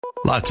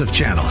Lots of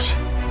channels,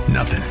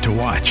 nothing to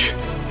watch,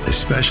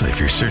 especially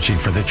if you're searching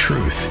for the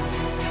truth.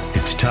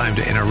 It's time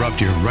to interrupt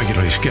your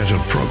regularly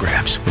scheduled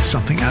programs with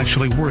something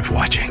actually worth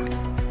watching.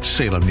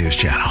 Salem News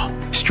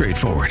Channel.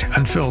 Straightforward,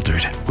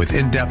 unfiltered, with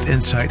in-depth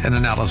insight and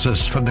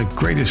analysis from the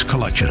greatest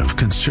collection of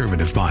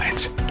conservative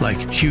minds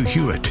like Hugh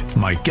Hewitt,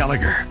 Mike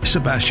Gallagher,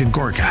 Sebastian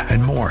Gorka,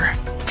 and more.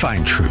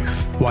 Find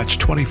truth. Watch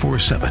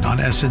 24/7 on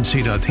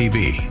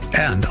snc.tv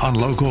and on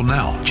Local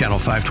Now, Channel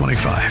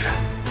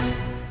 525.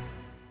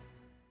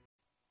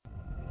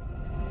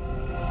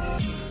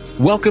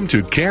 Welcome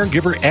to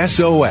Caregiver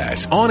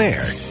SOS On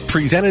Air,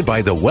 presented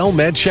by the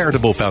WellMed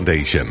Charitable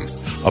Foundation,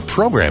 a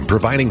program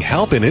providing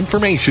help and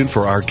information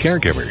for our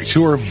caregivers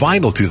who are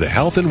vital to the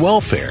health and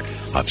welfare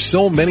of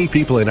so many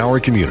people in our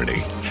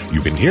community.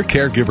 You can hear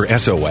Caregiver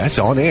SOS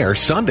On Air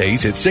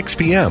Sundays at 6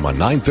 p.m. on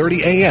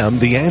 9:30 a.m.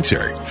 The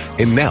Answer.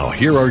 And now,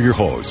 here are your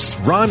hosts,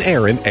 Ron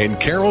Aaron and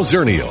Carol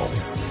Zernial.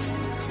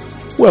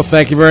 Well,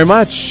 thank you very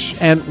much,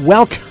 and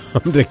welcome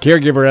to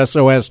Caregiver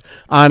SOS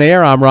On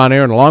Air. I'm Ron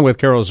Aaron, along with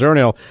Carol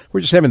Zernial. We're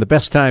just having the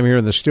best time here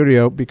in the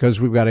studio because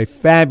we've got a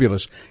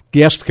fabulous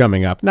guest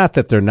coming up. Not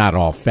that they're not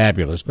all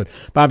fabulous, but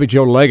Bobby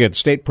Joe Leggett,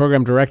 State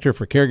Program Director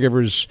for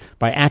Caregivers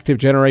by Active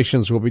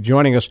Generations, will be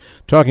joining us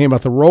talking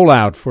about the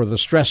rollout for the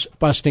Stress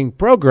Busting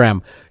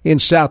Program in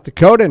South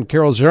Dakota. And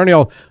Carol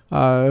Zernial,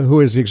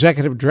 who is the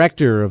Executive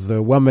Director of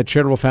the WellMed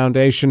Charitable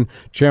Foundation,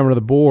 Chairman of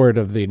the Board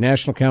of the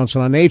National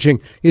Council on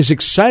Aging, is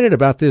excited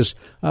about this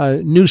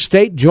new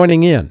state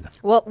joining in.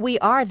 Well, we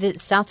are.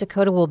 South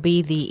Dakota will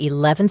be the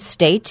 11th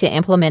state to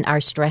implement our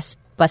Stress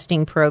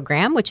Busting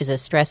Program, which is a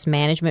stress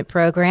management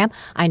program.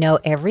 I know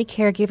every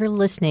caregiver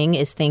listening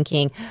is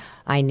thinking,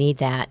 I need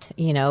that.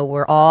 You know,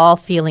 we're all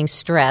feeling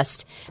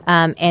stressed.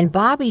 And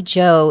Bobby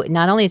Joe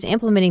not only is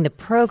implementing the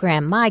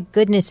program, my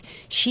goodness,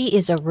 she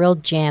is a real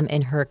gem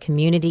in her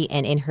community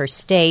and in her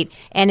state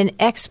and an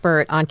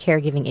expert on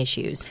caregiving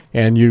issues.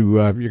 And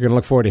you're going to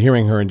look forward to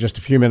hearing her in just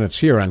a few minutes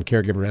here on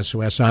Caregiver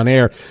SOS On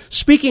Air.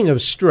 Speaking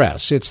of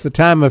stress, it's the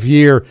time of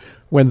year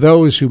when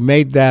those who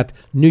made that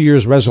New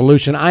Year's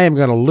resolution, I am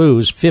going to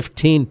lose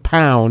 15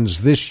 pounds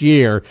this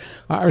year,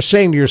 are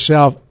saying to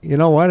yourself, you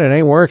know what, it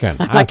ain't working.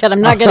 I'm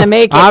not going to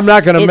make it. I'm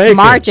not going to make it. It's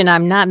March and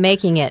I'm not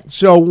making it.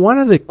 So one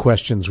of the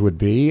questions would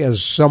be,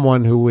 as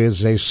someone who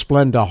is a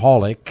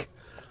splendaholic,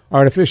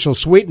 artificial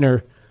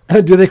sweetener,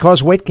 do they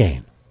cause weight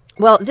gain?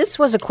 Well, this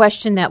was a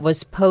question that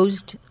was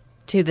posed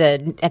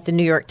at the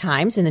New York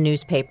Times in the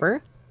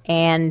newspaper.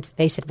 And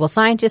they said, well,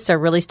 scientists are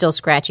really still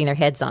scratching their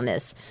heads on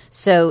this.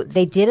 So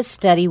they did a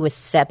study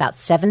with about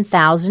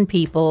 7,000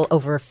 people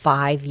over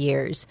 5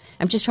 years.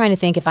 I'm just trying to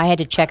think if I had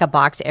to check a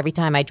box every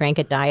time I drank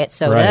a diet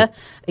soda,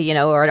 right,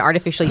 or an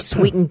artificially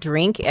sweetened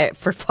drink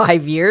for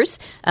 5 years.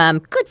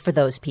 Good for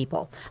those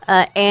people.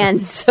 And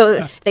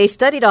so they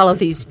studied all of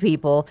these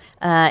people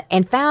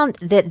and found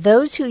that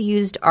those who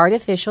used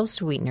artificial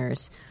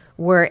sweeteners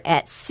were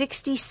at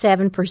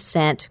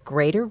 67%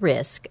 greater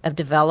risk of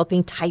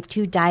developing type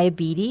 2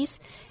 diabetes,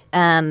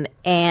 and,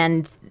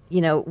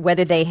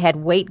 whether they had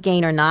weight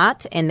gain or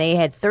not, and they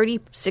had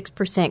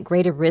 36%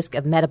 greater risk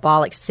of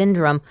metabolic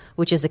syndrome,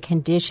 which is a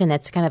condition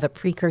that's kind of a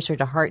precursor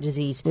to heart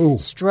disease,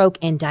 stroke,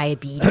 and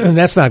diabetes.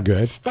 That's not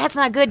good. That's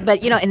not good,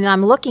 but, and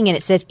I'm looking and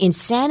it says in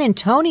San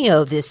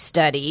Antonio, this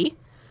study.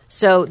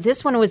 So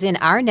this one was in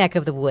our neck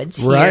of the woods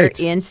here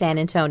in San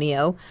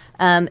Antonio,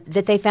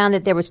 that they found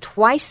that there was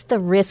twice the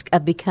risk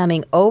of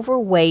becoming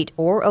overweight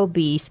or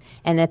obese,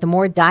 and that the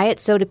more diet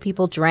soda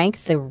people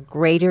drank, the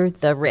greater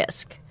the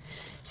risk.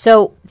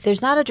 So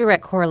there's not a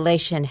direct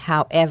correlation.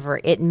 However,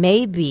 it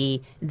may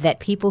be that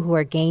people who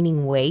are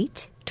gaining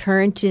weight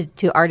turn to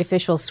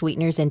artificial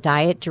sweeteners and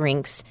diet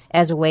drinks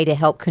as a way to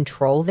help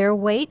control their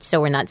weight.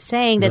 So we're not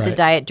saying that the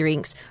diet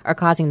drinks are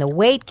causing the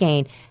weight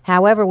gain.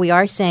 However, we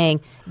are saying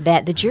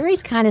that the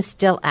jury's kind of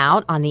still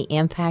out on the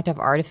impact of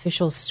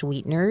artificial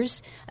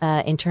sweeteners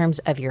in terms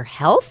of your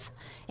health.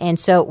 And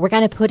so we're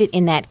going to put it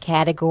in that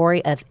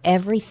category of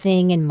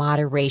everything in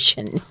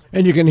moderation.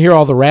 And you can hear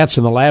all the rats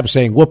in the lab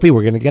saying, whoopee,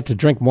 we're going to get to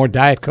drink more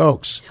Diet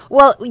Cokes.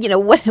 Well,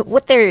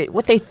 what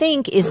they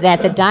think is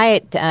that the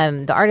diet,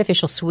 the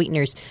artificial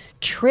sweeteners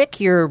trick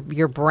your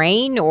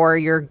brain or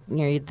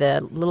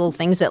the little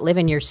things that live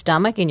in your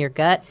stomach and your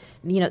gut.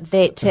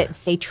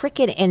 They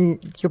trick it in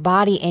your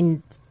body,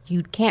 and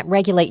you can't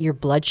regulate your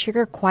blood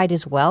sugar quite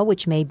as well,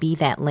 which may be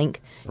that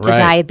link to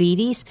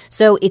diabetes.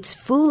 So it's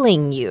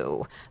fooling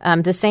you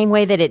the same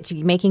way that it's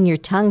making your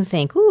tongue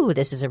think, ooh,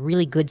 this is a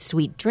really good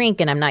sweet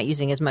drink and I'm not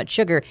using as much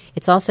sugar.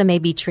 It's also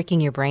maybe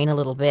tricking your brain a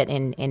little bit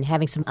and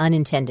having some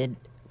unintended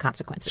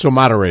consequences. So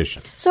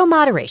moderation.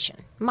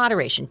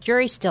 Moderation.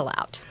 Jury's still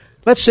out.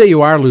 Let's say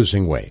you are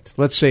losing weight.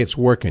 Let's say it's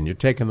working. You're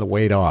taking the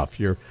weight off.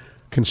 You're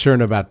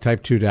concerned about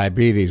type 2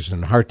 diabetes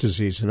and heart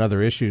disease and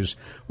other issues.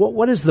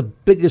 What is the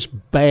biggest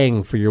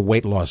bang for your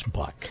weight loss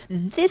buck?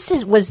 This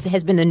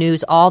has been the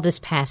news all this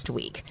past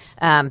week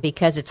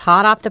because it's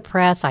hot off the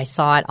press. I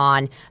saw it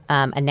on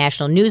a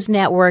national news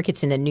network.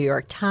 It's in the New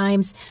York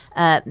Times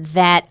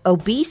that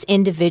obese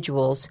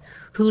individuals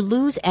who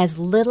lose as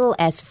little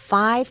as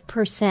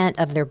 5%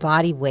 of their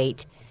body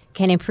weight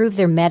can improve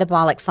their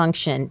metabolic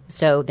function.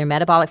 So their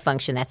metabolic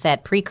function, that's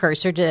that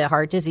precursor to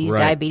heart disease, Right.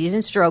 diabetes,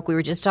 and stroke we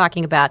were just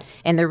talking about,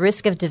 and the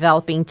risk of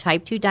developing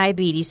type 2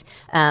 diabetes,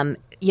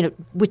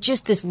 with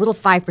just this little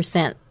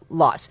 5%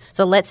 loss.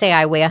 So let's say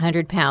I weigh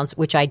 100 pounds,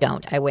 which I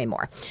don't. I weigh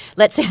more.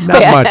 Let's say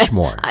Not much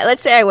more.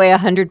 Let's say I weigh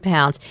 100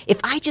 pounds. If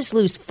I just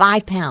lose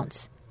 5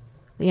 pounds,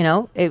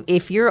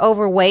 if you're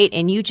overweight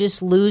and you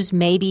just lose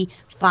maybe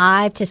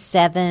 5 to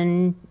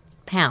 7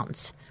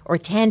 pounds or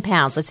 10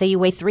 pounds, let's say you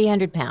weigh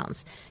 300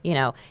 pounds,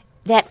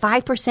 that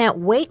 5%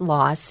 weight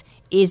loss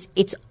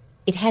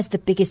it has the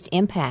biggest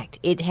impact.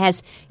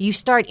 You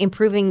start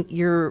improving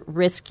your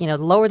risk,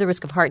 lower the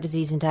risk of heart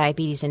disease and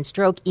diabetes and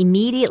stroke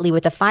immediately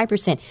with the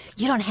 5%.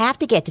 You don't have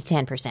to get to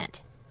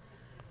 10%.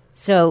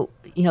 So,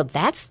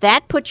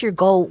 that puts your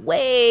goal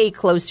way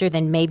closer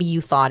than maybe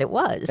you thought it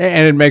was.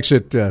 And it makes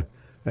it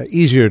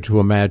easier to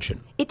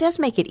imagine. It does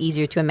make it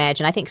easier to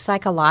imagine. I think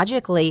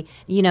psychologically,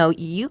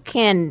 you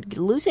can,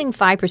 losing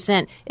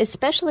 5%,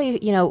 especially,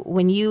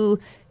 when you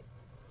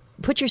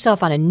put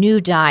yourself on a new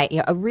diet,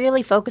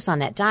 really focus on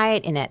that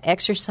diet and that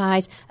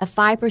exercise, a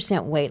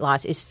 5% weight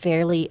loss is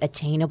fairly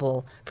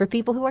attainable for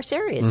people who are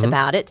serious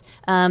about it.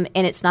 And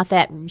it's not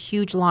that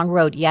huge, long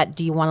road. Yet,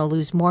 do you want to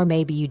lose more?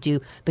 Maybe you do.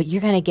 But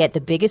you're going to get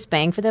the biggest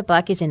bang for the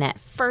buck is in that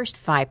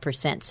first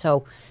 5%.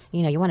 So,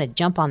 you want to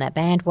jump on that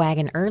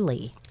bandwagon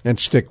early. And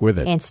stick with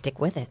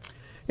it.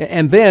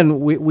 And then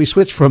we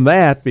switch from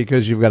that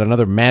because you've got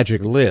another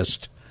magic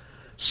list.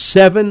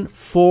 7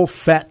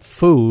 full-fat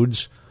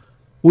foods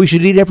we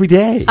should eat every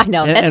day. I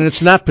know. And it's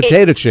not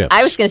potato chips.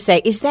 I was going to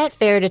say, is that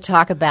fair to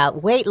talk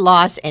about weight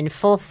loss and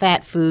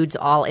full-fat foods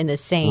all in the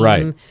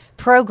same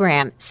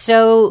program?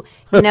 So,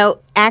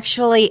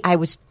 actually, I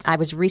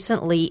was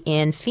recently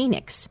in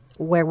Phoenix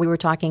where we were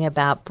talking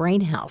about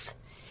brain health.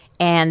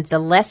 And the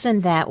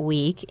lesson that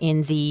week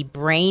in the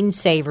Brain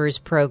Savers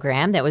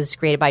program that was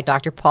created by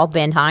Dr. Paul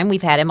Benheim,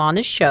 we've had him on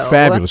the show.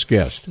 Fabulous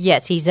guest.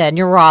 Yes, he's a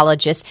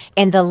neurologist.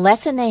 And the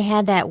lesson they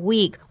had that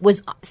week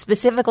was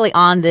specifically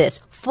on this.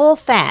 Full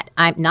fat,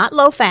 not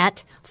low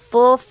fat,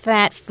 full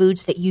fat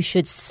foods that you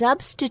should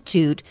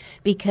substitute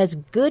because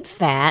good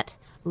fat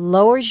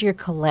lowers your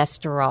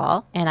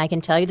cholesterol. And I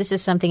can tell you this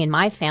is something in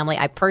my family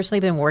I've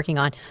personally been working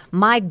on.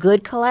 My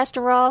good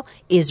cholesterol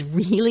is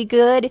really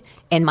good,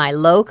 and my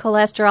low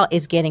cholesterol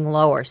is getting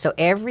lower. So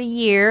every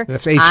year...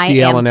 That's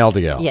HDL and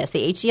LDL. Yes,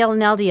 the HDL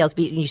and LDLs.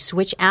 You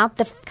switch out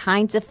the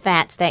kinds of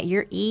fats that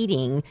you're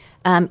eating,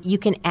 you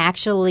can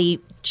actually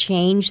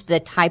change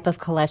the type of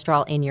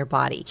cholesterol in your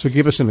body. So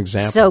give us an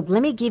example. So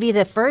let me give you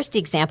the first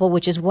example,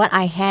 which is what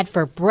I had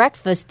for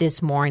breakfast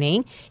this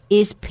morning,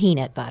 is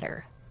peanut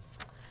butter.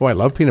 Oh, I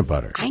love peanut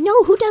butter. I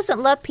know. Who doesn't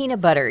love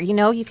peanut butter?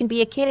 You can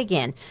be a kid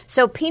again.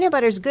 So peanut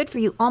butter is good for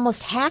you.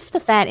 Almost half the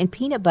fat in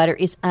peanut butter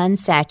is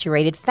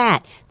unsaturated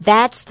fat.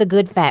 That's the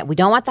good fat. We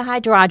don't want the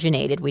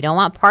hydrogenated. We don't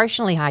want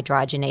partially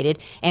hydrogenated.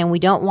 And we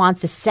don't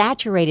want the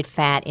saturated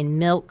fat in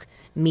milk,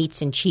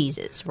 meats, and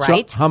cheeses,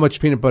 right? So how much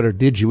peanut butter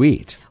did you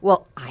eat?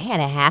 Well, I had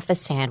a half a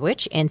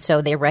sandwich, and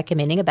so they're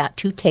recommending about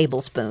 2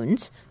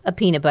 tablespoons of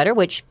peanut butter,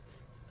 which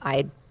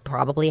I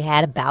probably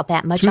had about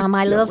that much on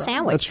my little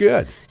sandwich. That's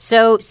good.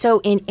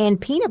 So and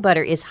peanut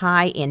butter is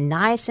high in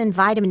niacin,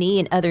 vitamin E,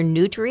 and other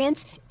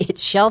nutrients. It's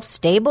shelf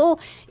stable.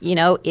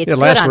 It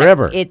lasts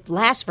forever. It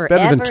lasts forever.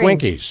 Better than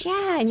Twinkies.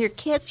 And your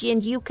kids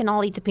and you can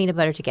all eat the peanut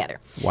butter together.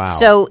 Wow.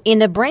 So in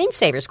the Brain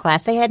Savers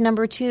class, they had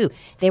number 2.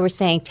 They were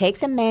saying take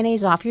the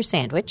mayonnaise off your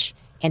sandwich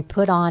and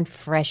put on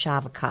fresh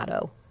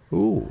avocado.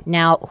 Ooh.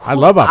 Now, I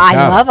love avocado.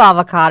 I love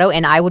avocado,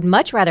 and I would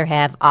much rather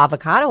have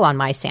avocado on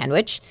my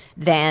sandwich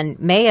than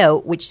mayo,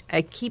 which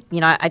I keep,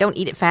 I don't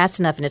eat it fast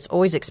enough, and it's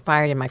always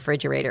expired in my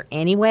refrigerator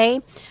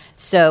anyway.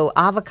 So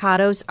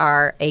avocados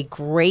are a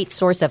great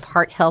source of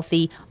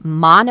heart-healthy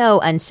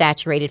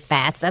monounsaturated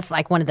fats. That's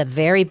like one of the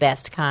very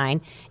best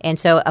kind. And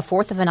so a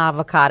fourth of an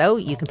avocado,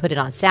 you can put it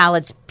on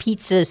salads,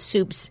 pizzas,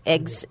 soups,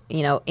 eggs,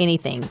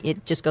 anything.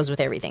 It just goes with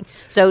everything.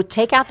 So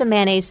take out the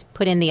mayonnaise,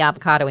 put in the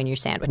avocado in your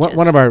sandwiches.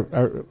 One of our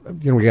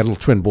we got little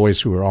twin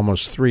boys who are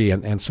almost 3,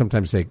 and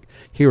sometimes they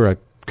hear a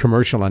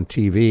commercial on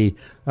TV,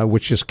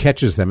 which just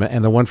catches them,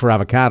 and the one for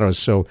avocados.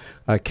 So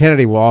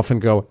Kennedy will often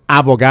go,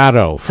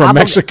 abogado from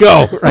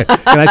Mexico. Right?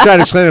 And I try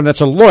to explain to him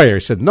that's a lawyer. He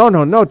said, no,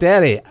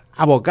 Daddy,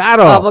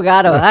 abogado.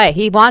 Abogado. Right.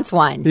 He wants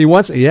one.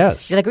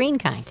 Yes. The green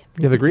kind.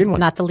 Yeah, the green one.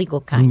 Not the legal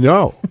kind.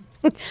 No.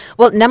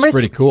 Well, it's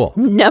pretty cool.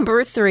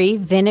 Number 3,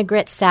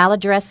 vinaigrette salad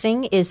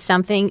dressing is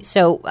something,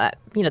 so,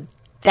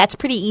 that's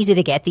pretty easy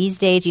to get these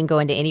days. You can go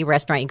into any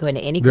restaurant, you can go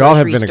into any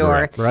grocery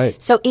store.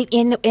 Right. So,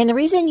 and the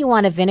reason you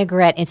want a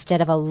vinaigrette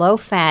instead of a low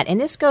fat, and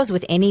this goes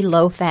with any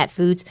low fat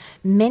foods,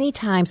 many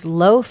times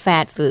low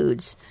fat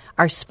foods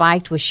are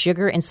spiked with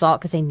sugar and salt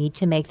because they need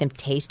to make them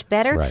taste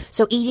better. Right.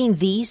 So eating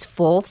these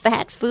full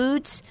fat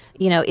foods,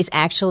 is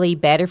actually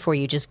better for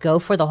you. Just go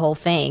for the whole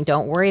thing.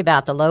 Don't worry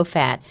about the low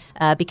fat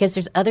because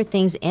there's other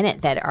things in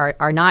it that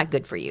are not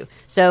good for you.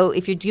 So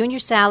if you're doing your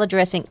salad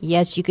dressing,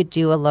 yes, you could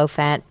do a low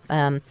fat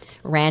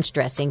ranch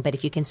dressing, but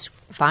if you can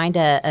find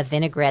a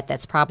vinaigrette,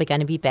 that's probably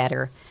going to be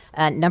better.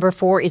 Number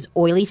 4 is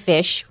oily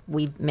fish.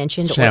 We've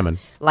mentioned salmon.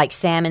 Like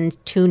salmon,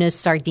 tuna,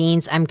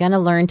 sardines. I'm going to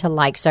learn to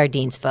like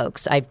sardines,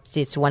 folks.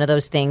 It's one of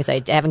those things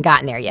I haven't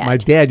gotten there yet. My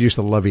dad used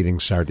to love eating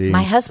sardines.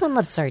 My husband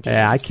loves sardines.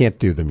 Yeah, I can't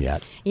do them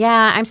yet.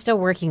 Yeah, I'm still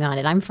working on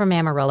it. I'm from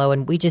Amarillo,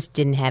 and we just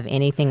didn't have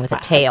anything with a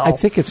tail. I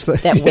think it's the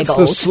that it's the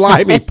wiggles.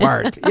 slimy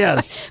part.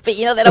 Yes. But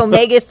that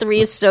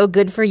omega-3 is so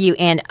good for you.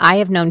 And I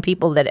have known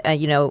people that,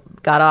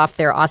 got off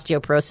their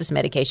osteoporosis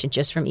medication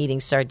just from eating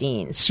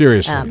sardines.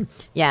 Seriously.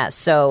 Yeah.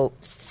 So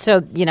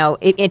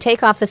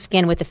take off the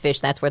skin with the fish.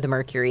 That's where the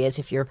mercury is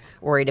if you're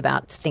worried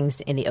about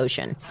things in the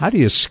ocean. How do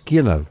you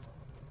skin a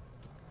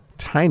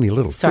tiny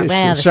little fish?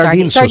 Well,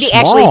 Sardines so small.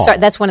 Actually,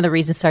 that's one of the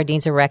reasons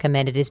sardines are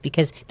recommended is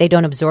because they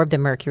don't absorb the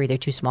mercury. They're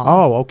too small.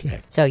 Oh,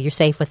 okay. So you're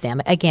safe with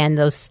them. Again,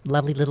 those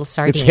lovely little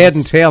sardines. It's head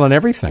and tail and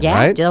everything, yeah,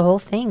 right? the whole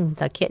thing,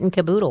 the kit and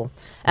caboodle.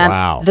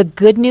 Wow. The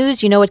good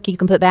news, you know what you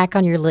can put back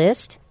on your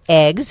list?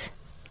 Eggs.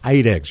 I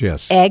eat eggs,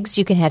 yes. Eggs,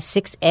 you can have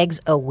 6 eggs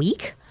a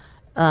week.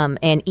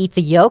 And eat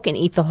the yolk and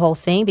eat the whole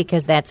thing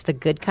because that's the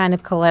good kind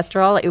of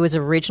cholesterol. It was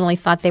originally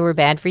thought they were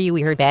bad for you.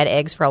 We heard bad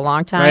eggs for a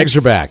long time. Eggs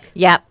are back.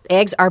 Yeah,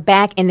 eggs are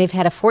back, and they've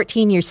had a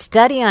 14-year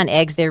study on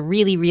eggs. They're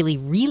really, really,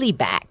 really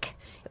back,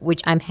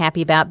 which I'm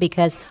happy about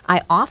because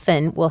I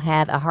often will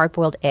have a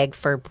hard-boiled egg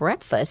for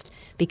breakfast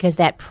because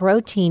that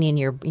protein in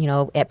your,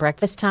 at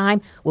breakfast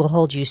time will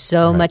hold you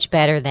so much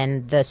better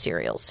than the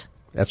cereals.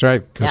 That's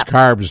right, because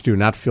carbs do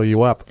not fill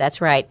you up.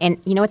 That's right. And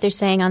you know what they're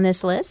saying on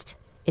this list?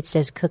 It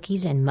says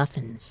cookies and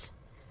muffins.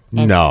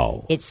 And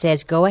no. It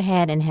says go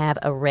ahead and have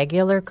a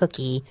regular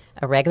cookie,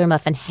 a regular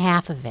muffin,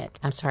 half of it.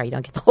 I'm sorry, you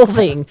don't get the whole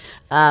thing.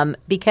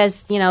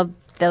 Because,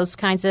 those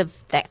kinds of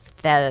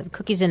the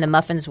cookies and the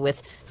muffins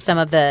with some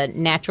of the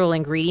natural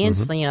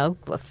ingredients,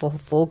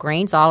 full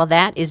grains, all of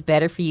that is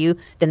better for you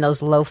than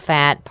those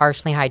low-fat,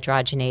 partially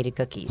hydrogenated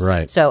cookies.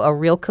 Right. So a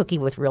real cookie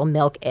with real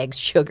milk, eggs,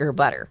 sugar,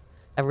 butter.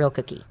 A real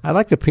cookie. I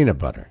like the peanut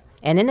butter.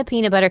 And then the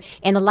peanut butter.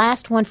 And the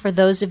last one for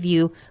those of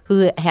you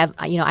who have,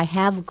 I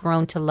have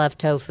grown to love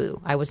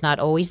tofu. I was not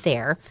always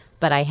there,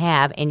 but I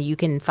have. And you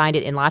can find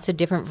it in lots of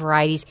different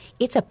varieties.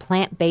 It's a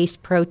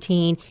plant-based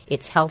protein.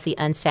 It's healthy,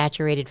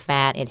 unsaturated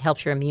fat. It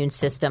helps your immune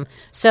system.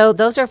 So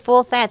those are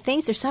full-fat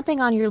things. There's something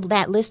on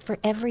that list for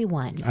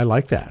everyone. I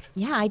like that.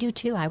 Yeah, I do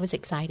too. I was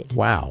excited.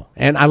 Wow.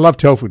 And I love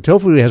tofu.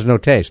 Tofu has no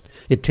taste.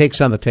 It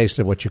takes on the taste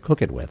of what you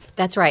cook it with.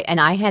 That's right.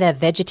 And I had a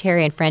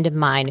vegetarian friend of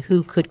mine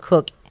who could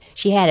cook.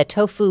 She had a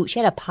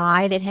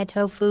pie that had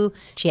tofu.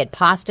 She had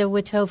pasta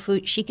with tofu.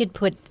 She could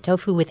put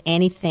tofu with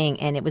anything,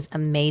 and it was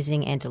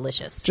amazing and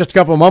delicious. Just a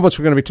couple of moments,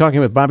 we're going to be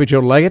talking with Bobby Jo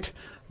Leggett.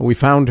 We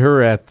found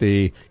her at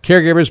the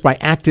Caregivers by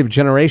Active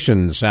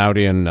Generations out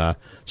in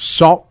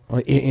Sioux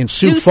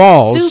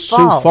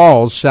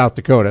Falls, South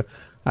Dakota.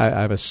 I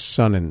have a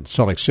son in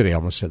Salt Lake City. I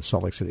almost said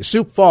Salt Lake City.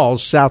 Sioux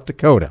Falls, South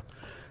Dakota.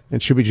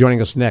 And she'll be joining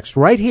us next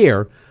right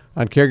here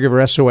on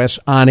Caregiver SOS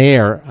on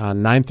air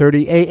on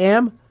 9:30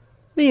 a.m.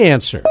 The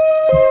Answer.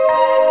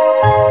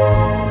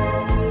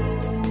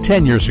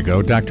 10 years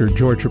ago, Dr.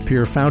 George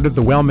Rapier founded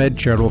the WellMed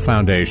Charitable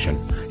Foundation.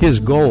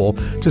 His goal,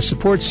 to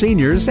support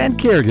seniors and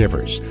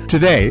caregivers.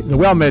 Today, the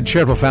WellMed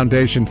Charitable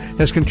Foundation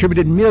has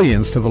contributed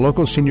millions to the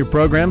local senior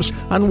programs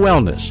on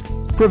wellness,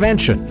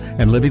 prevention,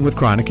 and living with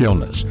chronic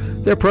illness.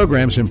 Their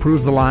programs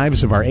improve the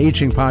lives of our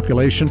aging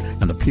population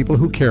and the people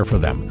who care for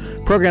them.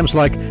 Programs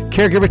like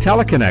Caregiver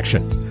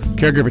Teleconnection.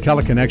 Caregiver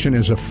Teleconnection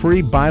is a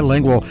free,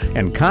 bilingual,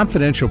 and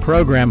confidential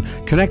program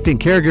connecting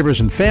caregivers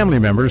and family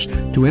members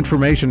to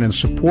information and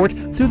support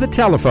through the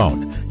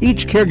telephone.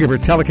 Each Caregiver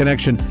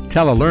Teleconnection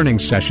telelearning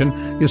session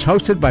is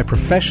hosted by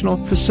professional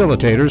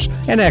facilitators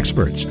and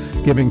experts,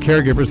 giving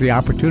caregivers the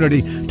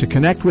opportunity to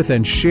connect with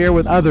and share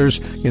with others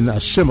in a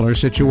similar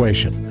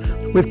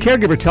situation. With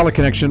Caregiver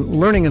Teleconnection,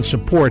 learning and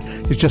support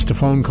is just a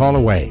phone call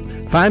away.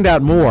 Find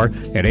out more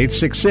at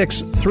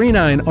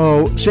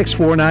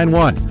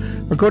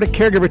 866-390-6491 or go to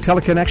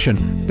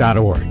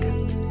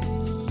caregiverteleconnection.org.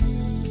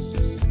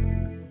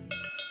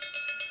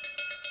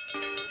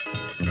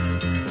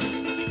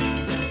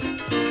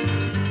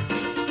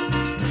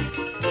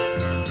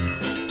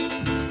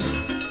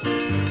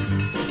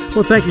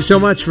 Well, thank you so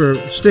much for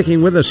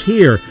sticking with us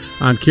here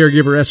on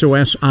Caregiver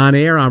SOS On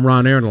Air. I'm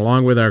Ron Aaron,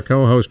 along with our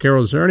co-host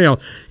Carol Zernial.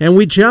 And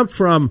we jump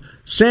from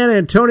San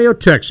Antonio,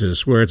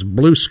 Texas, where it's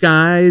blue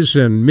skies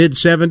and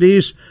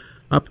mid-70s,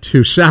 up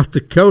to South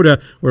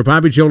Dakota, where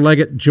Bobby Jo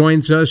Leggett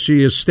joins us.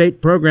 She is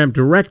State Program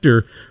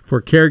Director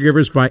for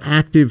Caregivers by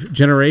Active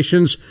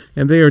Generations,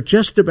 and they are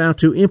just about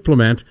to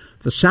implement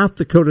the South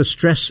Dakota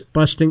Stress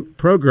Busting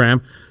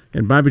Program.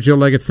 And Bobby Jo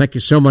Leggett, thank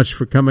you so much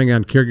for coming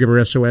on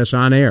Caregiver SOS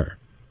On Air.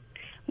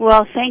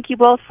 Well, thank you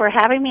both for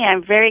having me.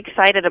 I'm very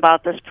excited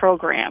about this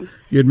program.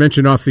 You had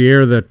mentioned off the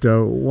air that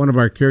one of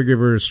our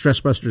caregiver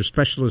stress buster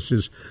specialists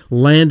is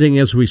landing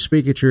as we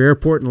speak at your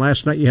airport, and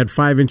last night you had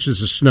 5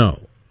 inches of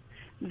snow.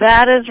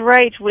 That is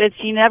right.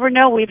 You never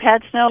know. We've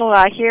had snow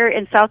here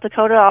in South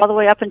Dakota all the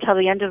way up until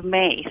the end of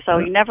May, so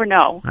you never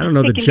know. I don't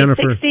know that It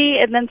Jennifer... can be 60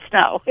 and then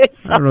snow.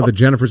 I don't know that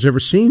Jennifer's ever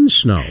seen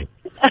snow.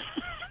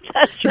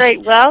 That's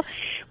right. Well,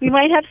 we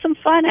might have some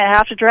fun. I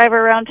have to drive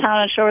her around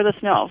town and show her the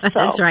snow. So.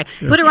 That's right.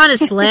 Put her on a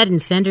sled and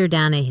send her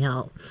down a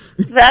hill.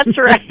 That's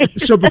right.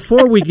 So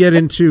before we get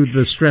into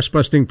the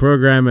stress-busting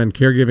program and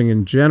caregiving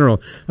in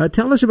general,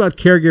 tell us about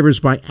Caregivers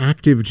by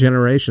Active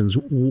Generations.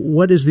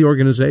 What is the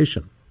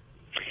organization?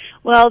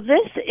 Well,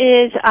 this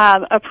is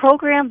a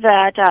program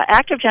that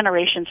Active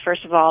Generations,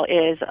 first of all,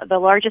 is the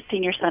largest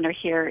senior center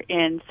here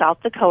in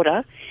South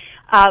Dakota.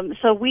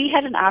 So we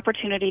had an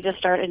opportunity to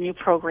start a new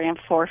program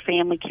for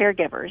family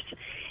caregivers.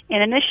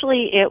 And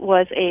initially it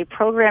was a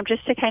program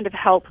just to kind of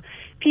help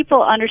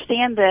people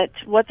understand that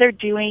what they're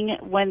doing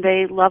when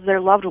they love their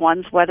loved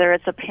ones, whether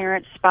it's a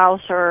parent,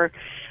 spouse, or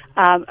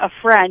a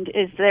friend,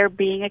 is they're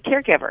being a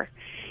caregiver.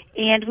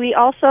 And we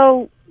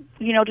also,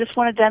 just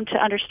wanted them to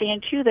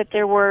understand, too, that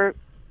there were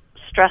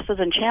stresses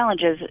and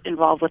challenges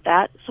involved with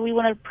that. So we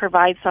want to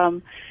provide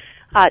some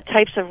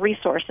types of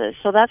resources.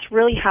 So that's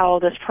really how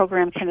this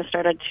program kind of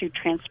started to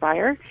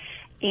transpire.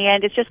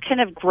 And it's just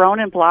kind of grown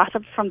and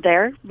blossomed from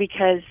there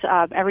because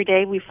every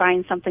day we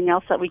find something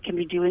else that we can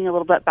be doing a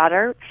little bit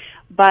better.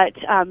 But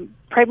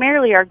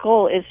primarily our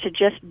goal is to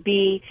just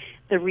be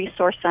the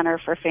resource center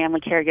for family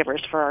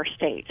caregivers for our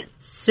state.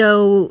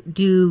 So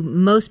do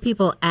most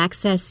people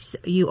access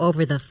you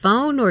over the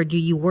phone, or do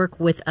you work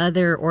with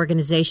other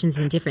organizations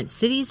in different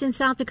cities in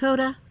South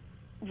Dakota?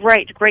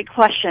 Right, great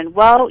question.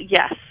 Well,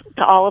 yes,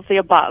 to all of the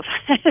above.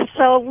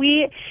 So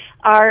we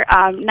are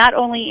not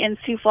only in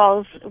Sioux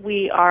Falls,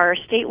 we are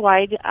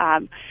statewide,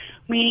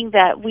 meaning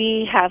that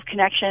we have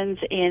connections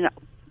in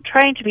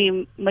trying to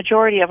be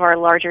majority of our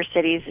larger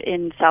cities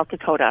in South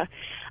Dakota.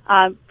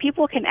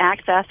 People can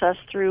access us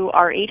through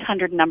our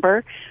 800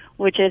 number,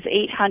 which is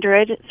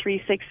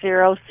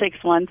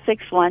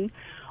 800-360-6161,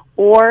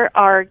 or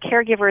our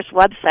caregivers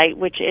website,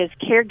 which is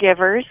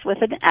caregivers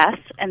with an S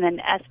and then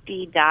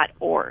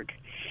sd.org.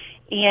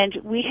 And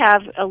we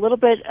have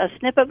a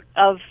snippet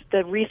of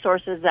the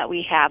resources that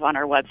we have on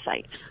our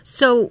website.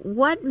 So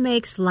what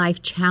makes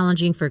life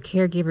challenging for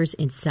caregivers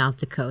in South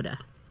Dakota?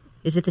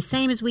 Is it the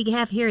same as we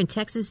have here in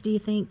Texas, do you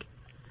think?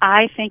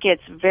 I think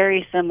it's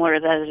very similar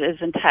that it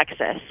is in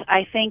Texas.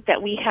 I think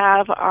that we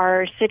have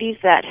our cities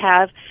that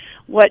have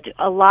what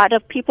a lot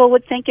of people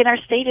would think in our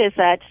state is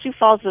that Sioux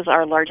Falls is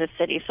our largest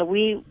city. So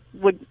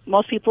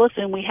most people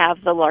assume we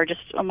have the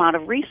largest amount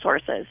of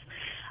resources,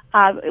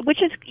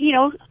 which is,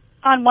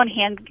 on one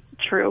hand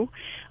true,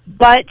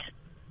 but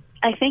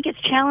I think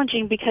it's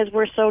challenging because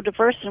we're so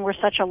diverse and we're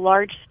such a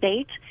large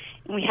state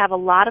and we have a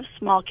lot of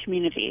small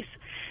communities.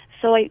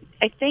 So I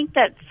think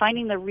that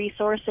finding the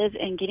resources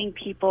and getting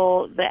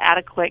people the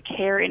adequate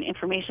care and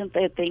information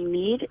that they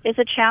need is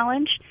a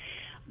challenge.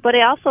 But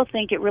I also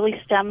think it really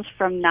stems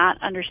from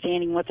not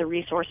understanding what the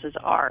resources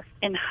are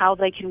and how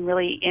they can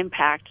really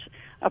impact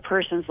a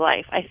person's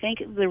life. I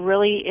think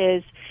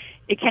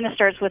it kind of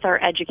starts with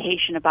our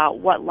education about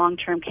what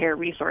long-term care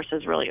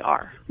resources really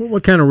are.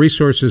 What kind of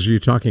resources are you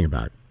talking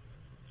about?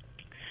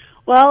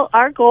 Well,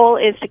 our goal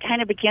is to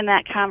kind of begin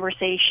that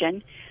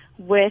conversation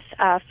with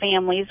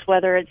families,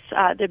 whether it's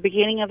the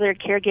beginning of their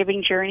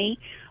caregiving journey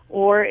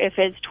or if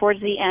it's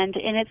towards the end,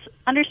 and it's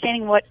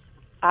understanding what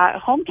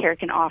home care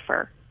can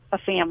offer a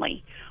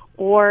family,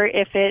 or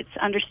if it's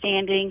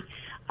understanding,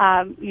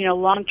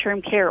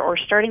 long-term care or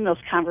starting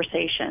those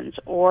conversations,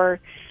 or,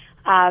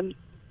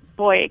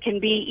 it can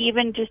be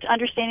even just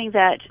understanding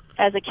that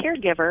as a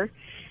caregiver,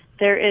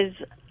 there is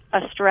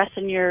a stress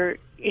in your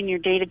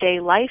day-to-day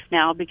life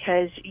now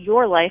because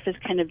your life has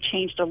kind of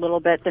changed a little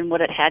bit than what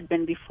it had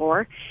been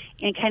before,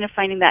 and kind of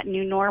finding that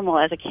new normal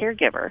as a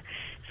caregiver.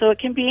 So it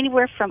can be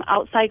anywhere from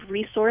outside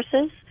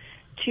resources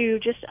to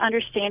just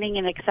understanding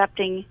and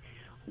accepting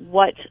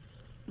what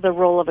the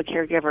role of a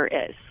caregiver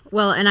is.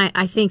 Well, and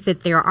I think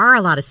that there are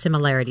a lot of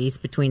similarities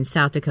between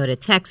South Dakota,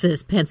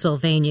 Texas,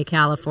 Pennsylvania,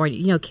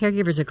 California,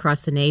 caregivers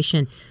across the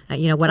nation.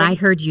 What I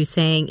heard you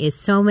saying is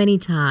so many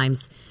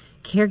times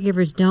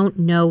caregivers don't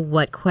know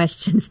what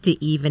questions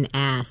to even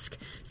ask.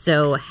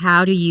 So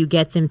how do you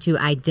get them to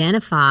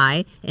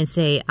identify and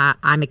say,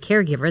 I'm a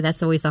caregiver?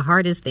 That's always the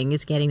hardest thing,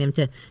 is getting them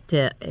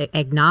to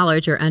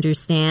acknowledge or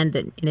understand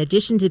that in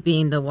addition to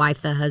being the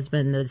wife, the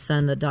husband, the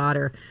son, the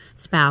daughter,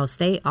 spouse,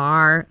 they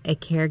are a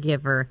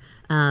caregiver,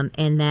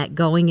 and that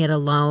going it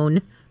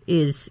alone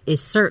is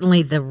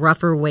certainly the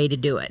rougher way to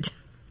do it.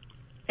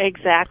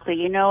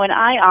 Exactly. And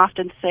I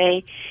often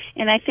say,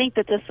 and I think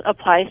that this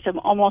applies to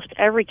almost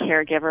every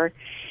caregiver,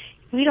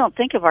 we don't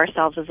think of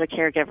ourselves as a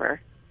caregiver.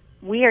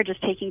 We are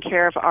just taking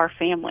care of our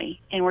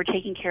family, and we're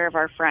taking care of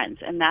our friends,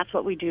 and that's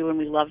what we do when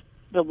we love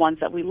the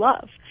ones that we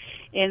love.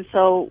 And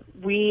so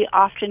we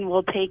often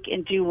will take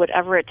and do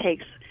whatever it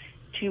takes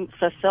to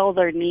fulfill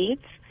their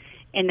needs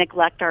and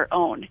neglect our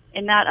own,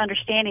 and not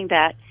understanding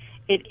that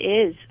it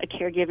is a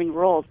caregiving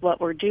role,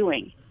 what we're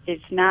doing.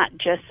 It's not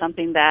just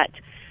something that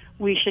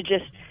we should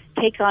just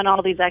take on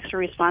all these extra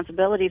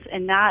responsibilities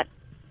and not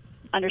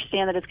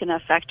understand that it's going to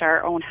affect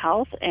our own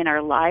health and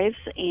our lives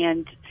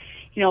and,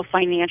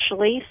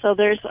 financially. So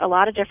there's a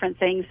lot of different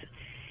things.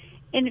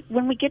 And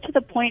when we get to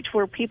the point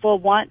where people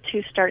want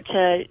to start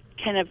to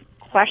kind of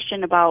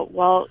question about,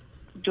 well,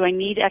 do I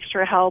need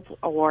extra help,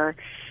 or,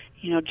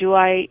 do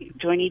I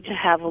need to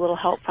have a little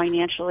help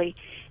financially?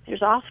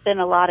 There's often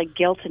a lot of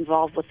guilt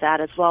involved with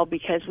that as well,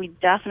 because we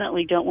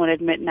definitely don't want to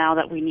admit now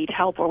that we need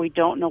help or we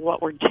don't know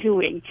what we're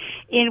doing,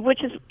 and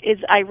which is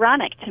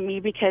ironic to me,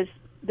 because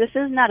this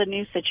is not a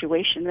new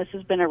situation. This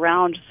has been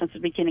around since the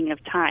beginning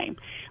of time.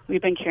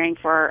 We've been caring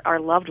for our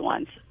loved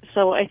ones.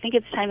 So I think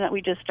it's time that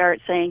we just start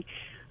saying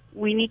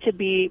we need to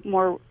be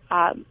more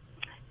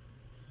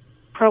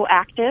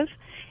proactive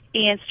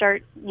and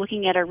start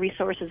looking at our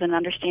resources and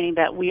understanding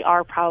that we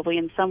are probably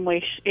in some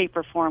way, shape,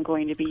 or form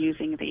going to be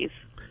using these.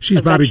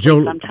 She's Bobby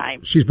Jo.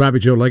 Sometime. She's Bobby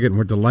Jo Leggett, and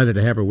we're delighted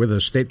to have her with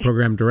us, State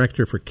Program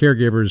Director for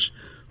Caregivers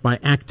by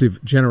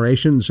Active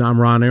Generations.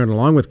 I'm Ron Aaron,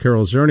 along with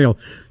Carol Zernial.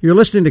 You're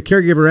listening to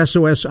Caregiver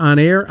SOS on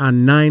air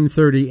on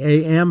 9:30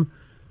 a.m.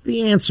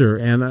 The Answer,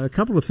 and a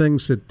couple of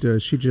things that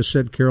she just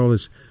said, Carol,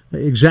 is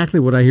exactly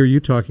what I hear you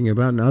talking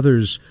about, and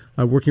others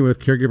working with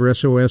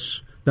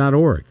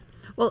CaregiverSOS.org.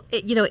 Well,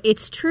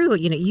 it's true.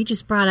 You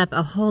just brought up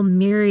a whole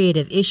myriad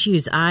of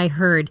issues. I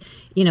heard,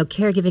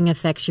 caregiving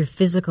affects your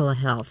physical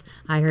health.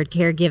 I heard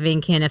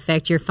caregiving can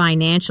affect your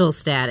financial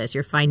status,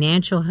 your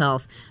financial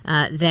health,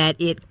 that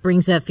it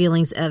brings up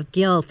feelings of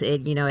guilt.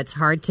 It's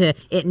hard to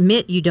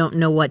admit you don't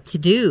know what to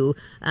do.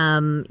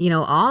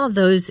 All of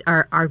those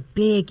are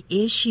big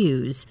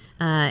issues.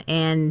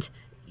 And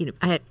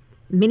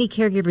many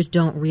caregivers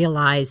don't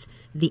realize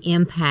the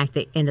impact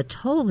and the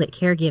toll that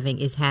caregiving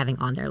is having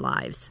on their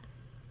lives.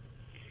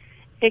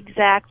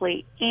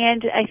 Exactly.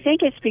 And I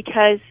think it's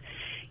because,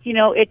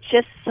 it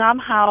just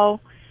somehow,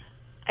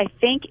 I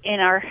think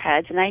in our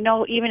heads, and I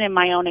know even in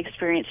my own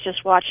experience,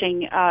 just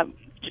watching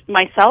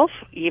myself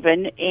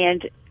even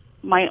and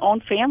my own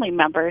family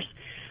members,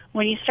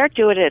 when you start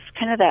doing it, it's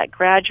kind of that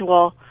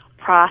gradual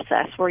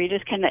process where you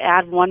just kind of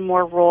add one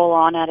more roll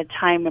on at a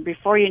time, and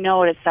before you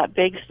know it, it's that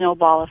big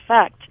snowball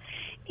effect.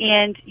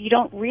 And you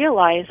don't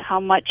realize how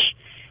much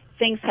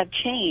things have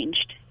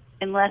changed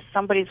unless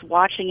somebody's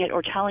watching it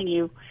or telling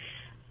you,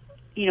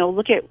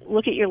 look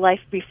at your life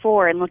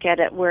before and look at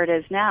it where it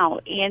is now.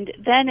 And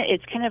then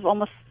it's kind of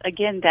almost,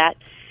 again, that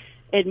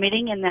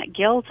admitting and that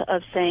guilt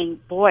of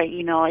saying, boy,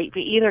 I've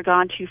either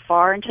gone too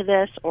far into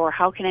this, or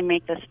how can I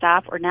make this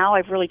stop, or now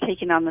I've really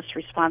taken on this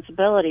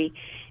responsibility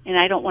and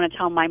I don't want to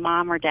tell my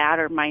mom or dad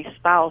or my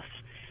spouse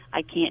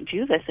I can't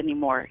do this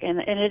anymore. And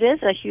it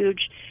is a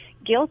huge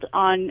guilt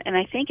on, and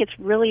I think it's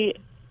really,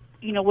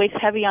 weighs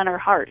heavy on our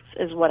hearts,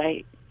 is what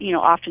I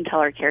often tell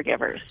our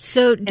caregivers.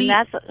 So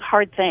that's a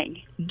hard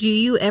thing. Do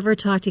you ever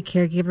talk to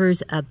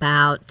caregivers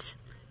about,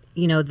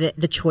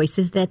 the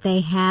choices that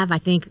they have? I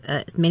think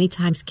many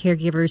times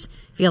caregivers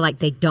feel like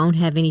they don't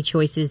have any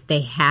choices.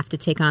 They have to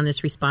take on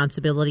this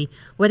responsibility,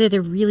 whether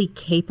they're really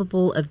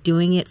capable of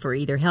doing it for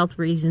either health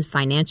reasons,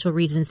 financial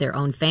reasons, their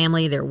own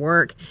family, their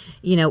work,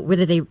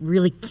 whether they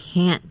really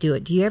can't do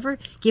it. Do you ever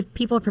give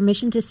people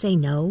permission to say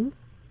no?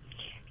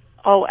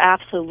 Oh,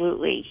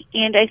 absolutely.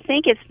 And I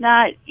think it's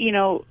not,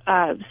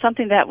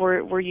 something that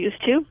we're used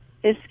to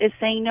is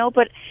saying no,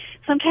 but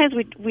sometimes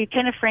we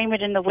kind of frame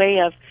it in the way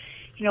of,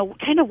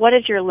 kind of what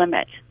is your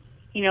limit?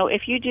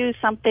 If you do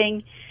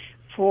something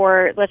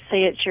for, let's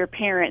say it's your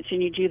parents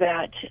and you do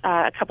that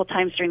a couple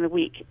times during the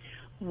week,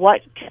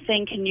 what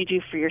thing can you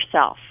do for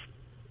yourself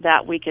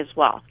that week as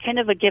well? Kind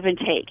of a give and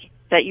take,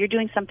 that you're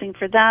doing something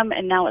for them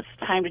and now it's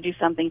time to do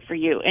something for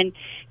you, and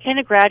kind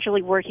of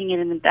gradually working it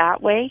in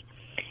that way.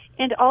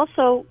 And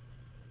also,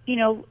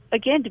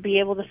 again, to be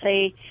able to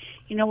say,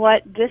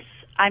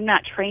 I'm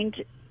not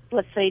trained,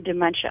 let's say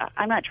dementia,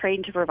 I'm not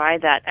trained to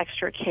provide that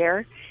extra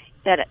care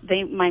that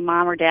my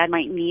mom or dad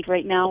might need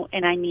right now,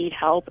 and I need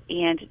help,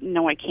 and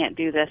no, I can't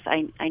do this.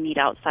 I need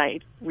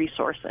outside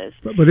resources.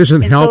 But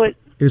isn't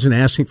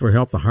asking for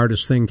help the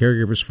hardest thing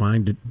caregivers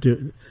find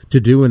to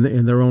do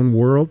in their own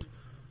world?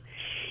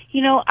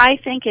 I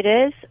think it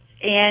is.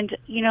 And,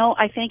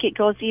 I think it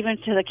goes even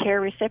to the care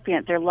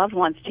recipient, their loved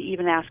ones, to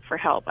even ask for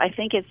help. I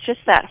think it's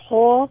just that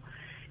whole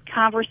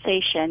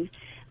conversation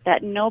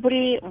that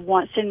nobody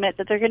wants to admit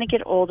that they're going to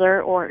get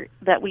older, or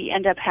that we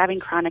end up having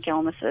chronic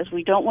illnesses.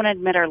 We don't want to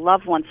admit our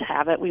loved ones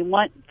have it. We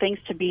want things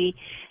to be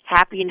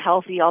happy and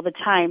healthy all the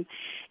time.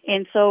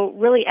 And so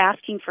really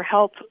asking for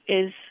help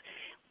is,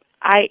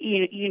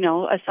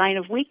 a sign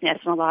of weakness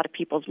in a lot of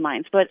people's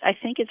minds. But I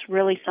think it's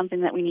really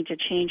something that we need to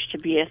change to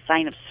be a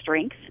sign of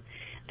strength.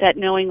 That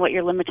knowing what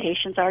your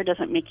limitations are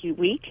doesn't make you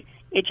weak.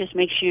 It just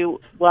makes you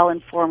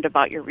well-informed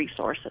about your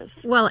resources.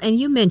 Well, and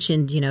you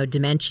mentioned,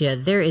 dementia.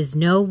 There is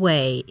no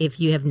way, if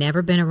you have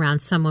never been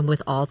around someone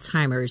with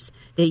Alzheimer's,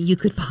 that you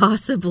could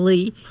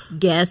possibly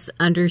guess,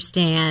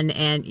 understand,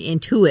 and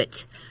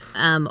intuit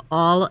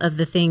all of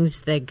the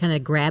things, the kind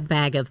of grab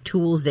bag of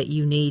tools that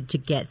you need to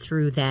get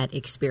through that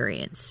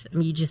experience. I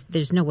mean,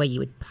 there's no way you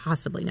would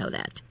possibly know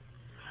that.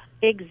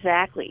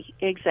 Exactly.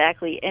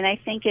 And I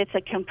think it's a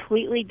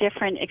completely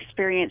different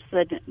experience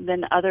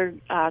than other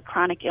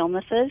chronic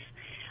illnesses.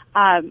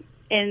 And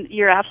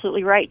you're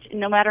absolutely right.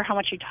 No matter how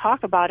much you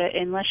talk about it,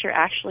 unless you're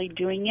actually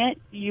doing it,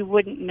 you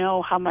wouldn't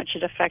know how much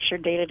it affects your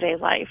day-to-day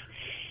life.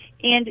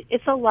 And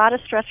it's a lot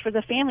of stress for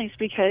the families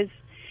because,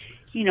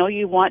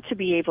 you want to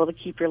be able to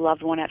keep your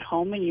loved one at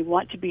home, and you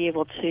want to be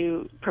able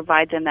to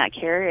provide them that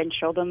care and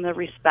show them the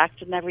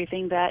respect and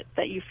everything that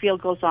you feel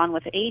goes on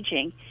with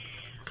aging.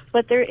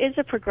 But there is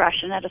a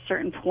progression at a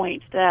certain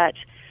point that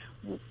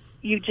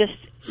you just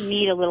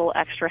need a little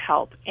extra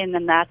help, and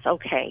then that's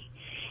okay.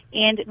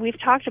 And we've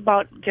talked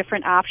about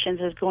different options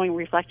as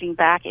reflecting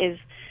back, is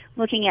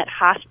looking at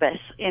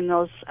hospice in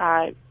those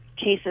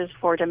cases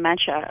for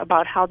dementia,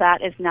 about how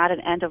that is not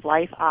an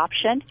end-of-life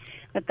option,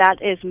 but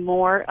that is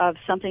more of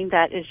something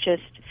that is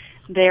just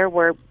there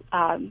where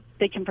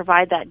they can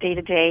provide that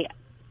day-to-day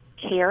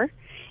care.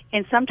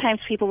 And sometimes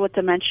people with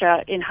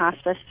dementia in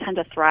hospice tend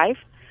to thrive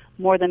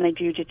more than they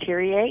do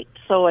deteriorate.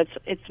 So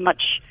it's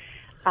much,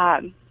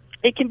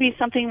 it can be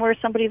something where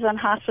somebody's on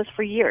hospice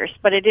for years,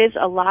 but it is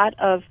a lot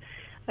of,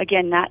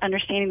 again, not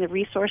understanding the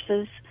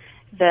resources,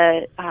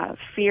 the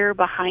fear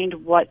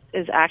behind what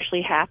is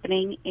actually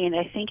happening. And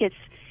I think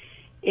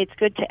it's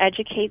good to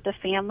educate the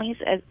families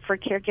for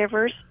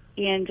caregivers,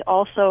 and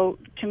also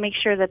to make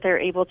sure that they're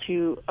able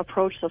to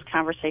approach those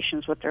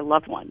conversations with their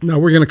loved ones. Now,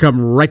 we're going to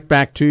come right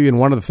back to you, and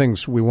one of the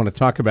things we want to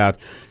talk about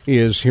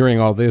is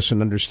hearing all this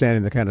and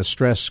understanding the kind of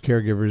stress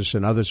caregivers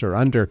and others are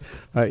under.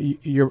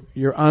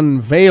 You're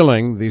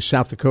unveiling the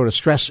South Dakota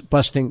Stress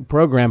Busting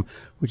Program,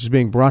 which is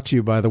being brought to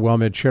you by the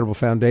WellMed Charitable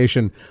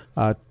Foundation,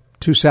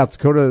 to South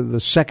Dakota, the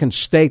second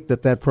state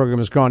that program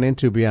has gone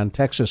into beyond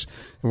Texas.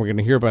 And we're going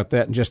to hear about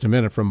that in just a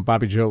minute from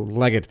Bobby Jo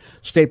Leggett,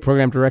 State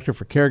Program Director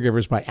for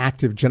Caregivers by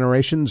Active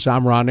Generations.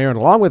 I'm Ron Aaron,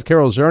 along with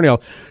Carol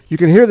Zernial. You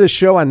can hear this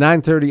show on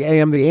 9:30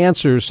 a.m. The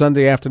Answer,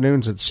 Sunday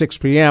afternoons at 6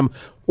 p.m.,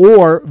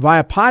 or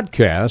via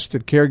podcast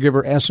at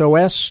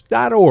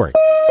caregiversos.org.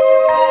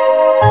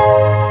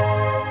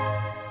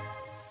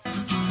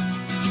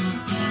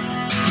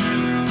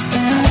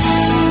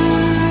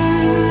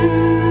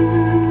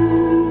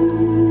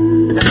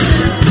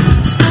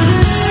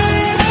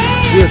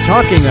 We are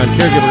talking on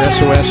Caregiver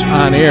SOS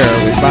on air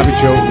with Bobby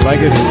Jo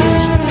Leggett, who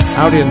is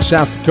out in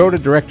South Dakota,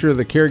 Director of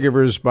the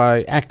Caregivers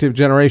by Active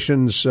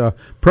Generations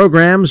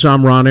programs.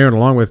 I'm Ron Aaron,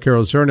 along with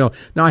Carol Zernial.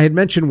 Now, I had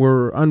mentioned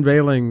we're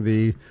unveiling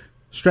the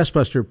Stress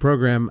Buster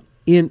program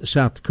in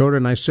South Dakota,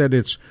 and I said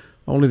it's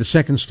only the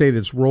second state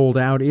it's rolled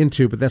out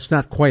into, but that's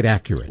not quite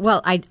accurate.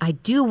 Well, I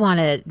do want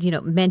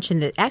to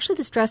mention that actually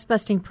the Stress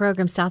Busting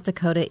Program, South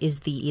Dakota is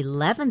the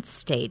 11th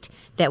state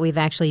that we've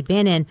actually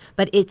been in,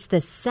 but it's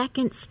the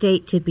second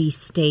state to be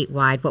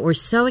statewide. What we're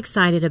so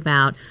excited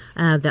about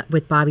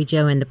with Bobby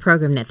Jo and the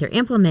program that they're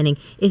implementing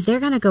is they're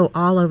going to go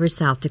all over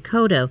South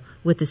Dakota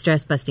with the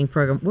Stress Busting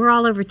Program. We're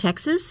all over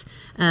Texas.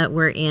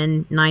 We're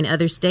in 9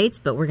 other states,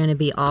 but we're going to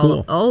be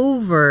all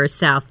over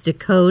South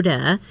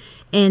Dakota.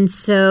 And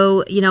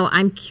so,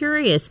 I'm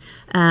curious,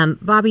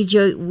 Bobby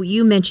Jo,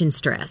 you mentioned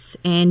stress,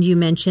 and you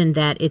mentioned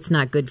that it's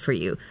not good for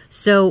you.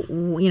 So,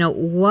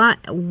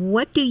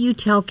 what do you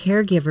tell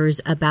caregivers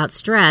about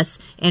stress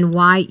and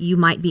why you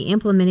might be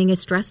implementing a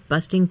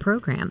stress-busting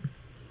program?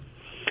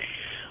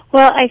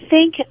 Well, I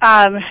think,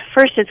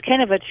 first, it's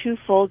kind of a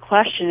twofold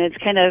question. It's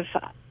kind of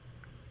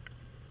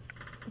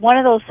one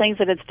of those things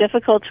that it's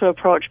difficult to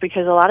approach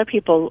because a lot of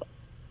people,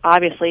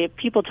 obviously,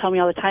 people tell me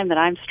all the time that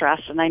I'm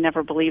stressed, and I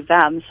never believe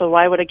them. So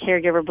why would a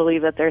caregiver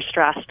believe that they're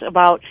stressed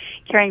about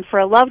caring for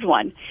a loved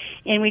one?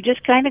 And we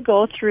just kind of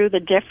go through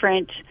the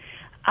different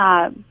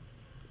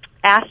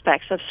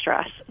aspects of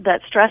stress,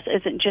 that stress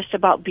isn't just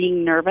about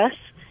being nervous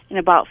and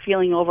about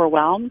feeling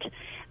overwhelmed,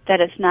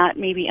 that it's not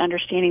maybe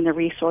understanding the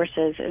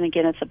resources, and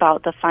again, it's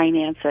about the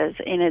finances,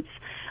 and it's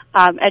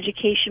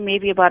education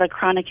maybe about a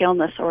chronic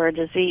illness or a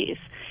disease.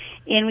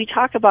 And we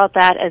talk about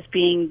that as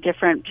being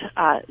different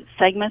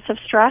segments of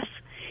stress.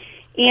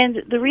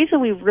 And the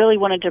reason we really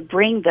wanted to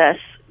bring this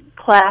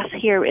class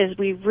here is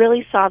we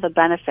really saw the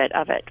benefit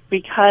of it,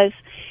 because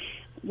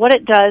what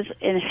it does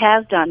and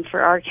has done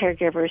for our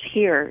caregivers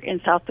here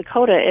in South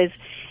Dakota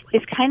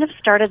is kind of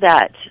started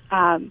that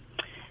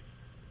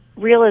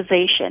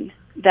realization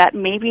that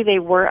maybe they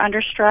were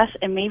under stress,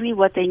 and maybe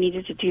what they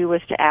needed to do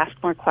was to ask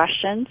more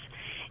questions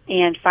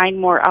and find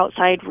more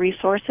outside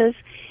resources,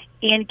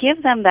 and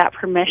give them that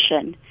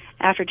permission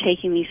after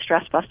taking these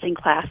stress-busting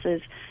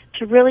classes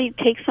to really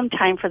take some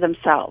time for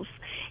themselves.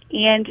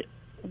 And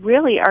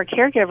really, our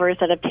caregivers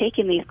that have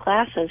taken these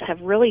classes have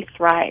really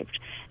thrived,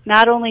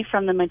 not only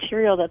from the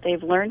material that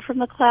they've learned from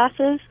the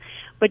classes,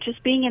 but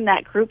just being in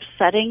that group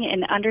setting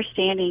and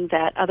understanding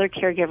that other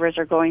caregivers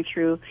are going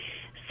through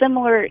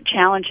similar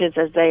challenges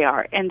as they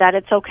are, and that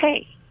it's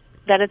okay,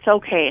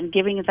 and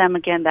giving them,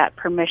 again, that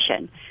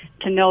permission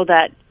to know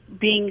that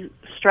being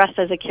stressed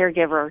as a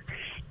caregiver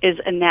is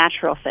a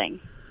natural thing.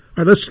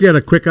 All right, let's get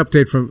a quick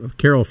update from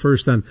Carol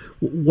first on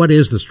what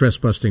is the Stress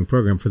Busting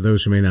Program for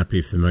those who may not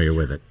be familiar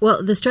with it.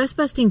 Well, the Stress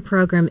Busting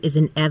Program is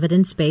an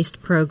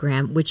evidence-based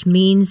program, which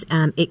means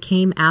it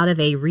came out of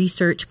a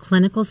research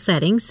clinical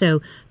setting.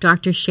 So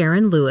Dr.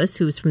 Sharon Lewis,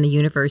 who's from the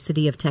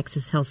University of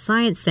Texas Health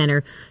Science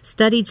Center,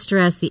 studied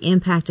stress, the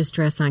impact of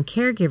stress on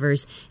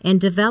caregivers, and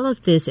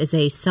developed this as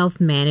a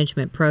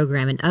self-management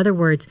program. In other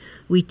words,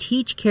 we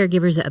teach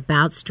caregivers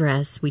about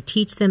stress. We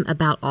teach them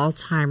about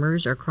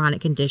Alzheimer's or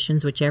chronic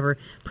conditions, whichever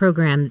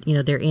program,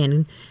 they're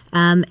in.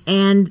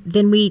 And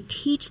then we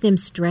teach them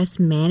stress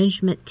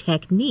management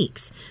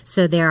techniques.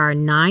 So there are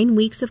 9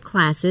 weeks of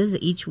classes.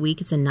 Each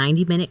week it's a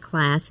 90-minute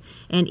class.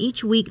 And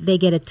each week they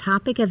get a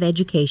topic of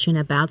education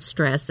about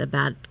stress,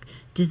 about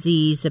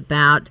disease,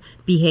 about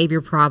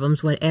behavior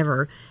problems,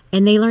 whatever.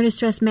 And they learn a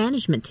stress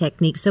management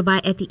technique. So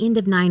at the end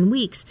of 9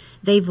 weeks,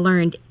 they've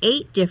learned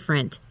 8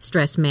 different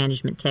stress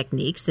management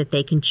techniques that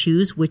they can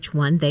choose which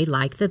one they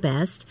like the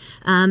best.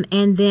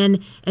 And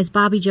then, as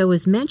Bobby Joe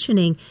was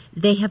mentioning,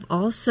 they have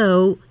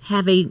also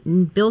have a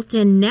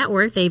built-in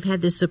network. They've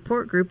had this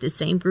support group. The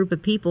same group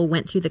of people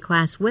went through the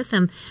class with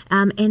them.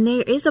 And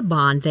there is a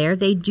bond there.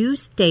 They do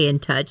stay in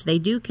touch. They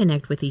do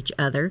connect with each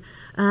other.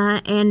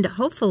 And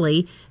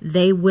hopefully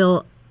they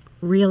will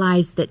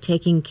realize that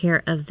taking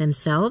care of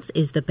themselves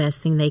is the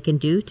best thing they can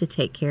do to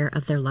take care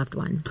of their loved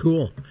one.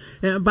 Cool.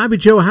 Bobby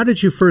Joe, how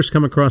did you first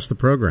come across the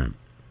program?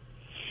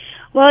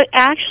 Well,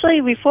 actually,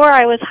 before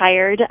I was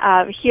hired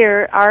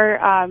here,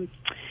 our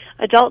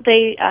adult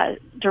day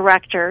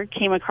director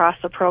came across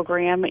the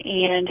program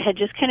and had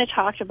just kind of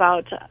talked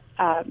about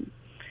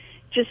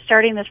just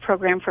starting this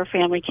program for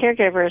family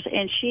caregivers,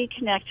 and she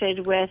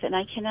connected with, and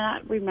I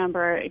cannot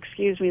remember,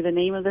 the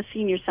name of the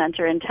senior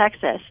center in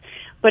Texas,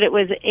 but it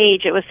was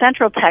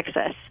Central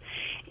Texas.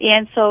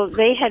 And so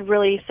they had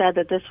really said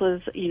that this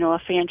was, a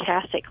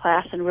fantastic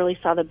class and really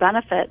saw the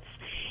benefits.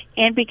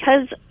 And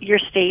because your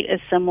state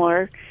is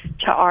similar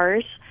to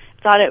ours,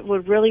 thought it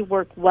would really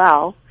work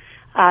well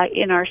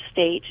in our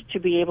state to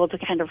be able to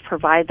kind of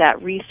provide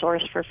that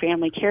resource for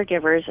family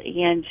caregivers,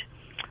 and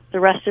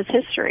the rest is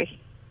history.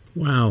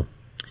 Wow.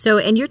 So,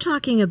 and you're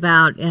talking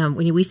about,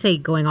 when we say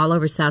going all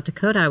over South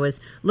Dakota, I was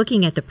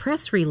looking at the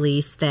press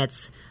release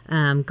that's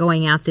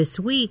going out this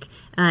week,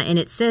 and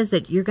it says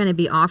that you're going to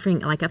be offering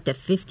like up to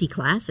 50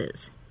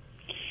 classes.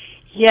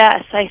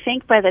 Yes, I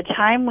think by the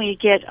time we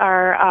get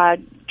our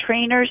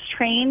trainers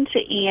trained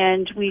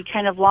and we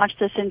kind of launch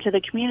this into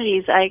the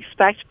communities, I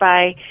expect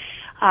by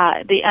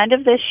the end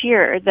of this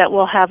year that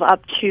we'll have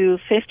up to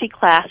 50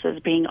 classes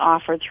being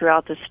offered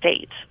throughout the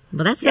state.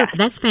 Well,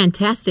 that's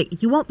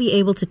fantastic. You won't be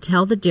able to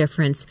tell the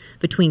difference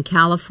between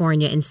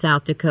California and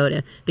South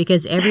Dakota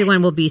because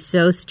everyone will be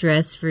so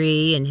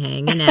stress-free and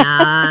hanging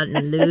out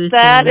and loose.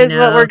 That is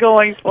what we're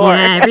going for.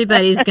 Yeah,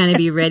 everybody's going to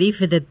be ready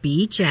for the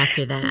beach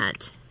after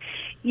that.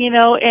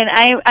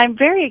 And I'm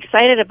very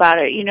excited about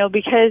it,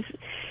 because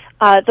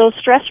those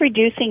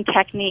stress-reducing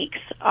techniques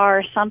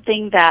are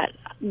something that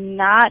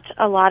not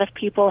a lot of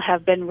people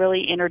have been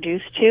really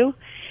introduced to.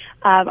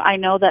 I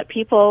know that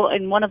people,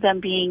 and one of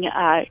them being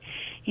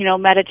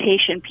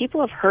meditation.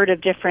 People have heard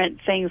of different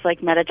things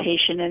like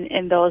meditation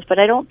and those, but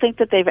I don't think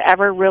that they've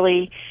ever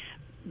really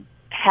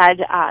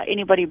had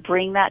anybody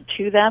bring that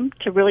to them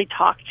to really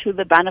talk to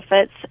the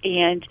benefits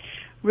and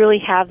really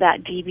have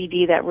that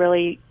DVD that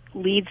really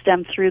leads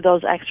them through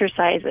those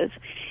exercises.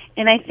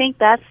 And I think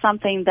that's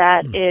something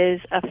that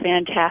is a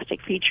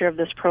fantastic feature of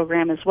this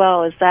program as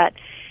well, is that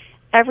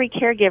every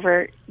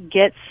caregiver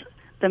gets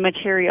the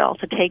material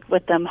to take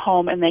with them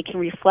home, and they can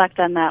reflect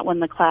on that when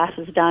the class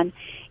is done.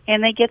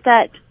 And they get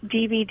that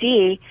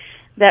DVD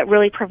that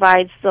really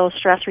provides those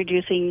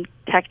stress-reducing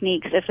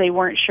techniques if they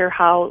weren't sure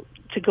how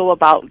to go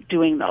about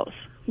doing those.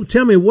 Well,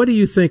 tell me, what do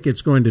you think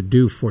it's going to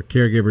do for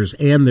caregivers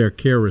and their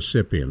care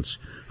recipients?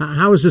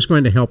 How is this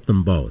going to help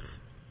them both?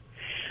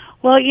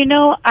 Well,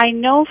 I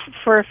know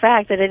for a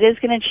fact that it is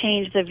going to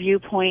change the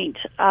viewpoint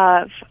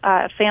of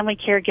family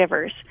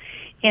caregivers,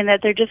 in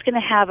that they're just going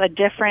to have a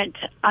different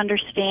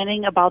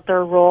understanding about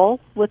their role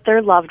with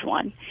their loved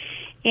one.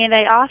 And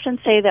I often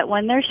say that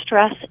when their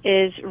stress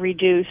is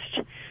reduced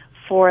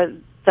for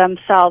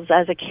themselves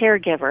as a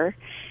caregiver,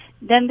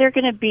 then they're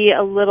going to be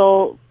a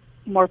little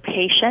more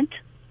patient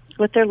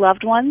with their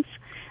loved ones.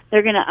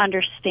 They're going to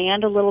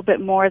understand a little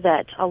bit more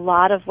that a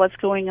lot of what's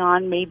going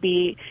on may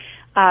be,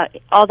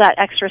 all that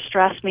extra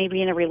stress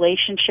maybe in a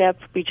relationship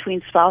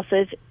between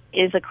spouses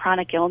is a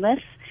chronic illness,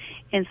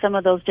 and some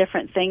of those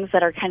different things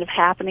that are kind of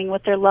happening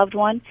with their loved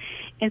one.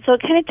 And so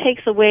it kind of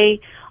takes away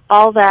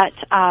all that,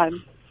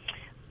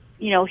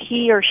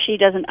 he or she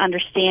doesn't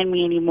understand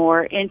me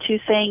anymore, into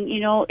saying,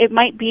 it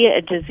might be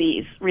a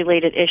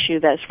disease-related issue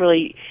that's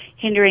really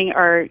hindering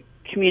our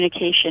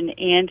communication,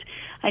 and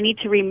I need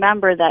to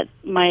remember that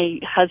my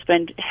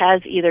husband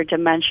has either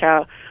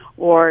dementia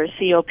or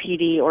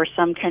COPD or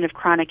some kind of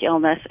chronic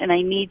illness, and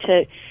I need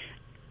to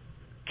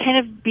kind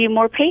of be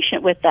more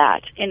patient with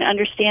that and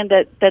understand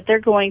that they're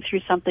going through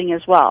something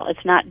as well.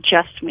 It's not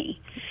just me.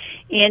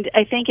 And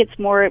I think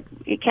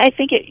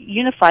it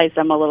unifies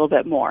them a little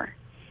bit more.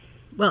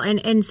 Well,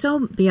 and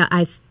so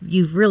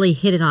you've really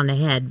hit it on the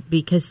head,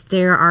 because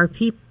there are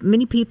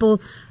many people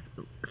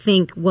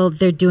think, well,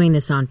 they're doing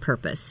this on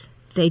purpose.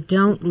 They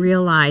don't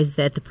realize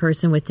that the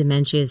person with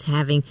dementia is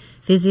having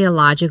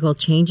physiological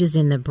changes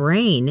in the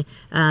brain.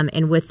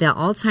 And with the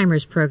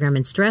Alzheimer's program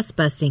and stress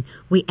busting,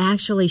 we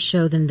actually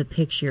show them the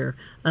picture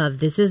of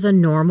this is a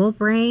normal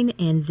brain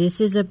and this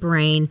is a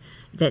brain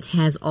that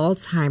has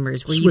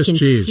Alzheimer's, where Swiss you can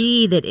cheese.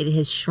 see that it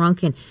has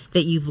shrunken,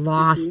 that you've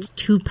lost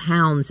 2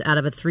 pounds out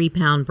of a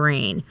 3-pound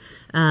brain.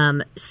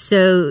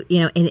 So,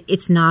 and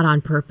it's not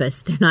on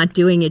purpose. They're not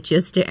doing it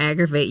just to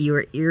aggravate you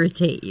or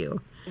irritate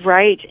you.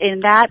 Right.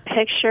 And that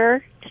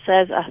picture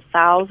says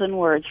 1,000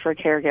 words for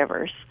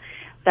caregivers.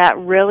 That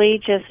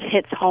really just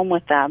hits home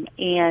with them.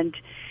 And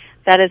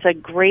that is a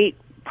great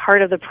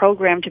part of the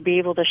program to be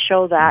able to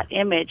show that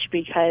image,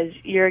 because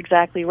you're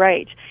exactly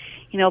right.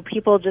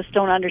 People just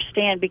don't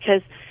understand,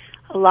 because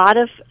a lot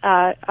of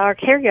our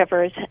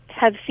caregivers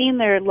have seen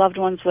their loved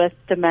ones with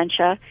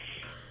dementia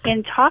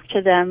and talk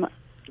to them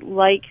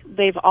like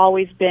they've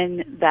always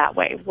been that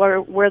way,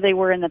 where they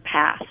were in the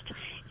past.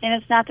 And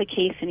it's not the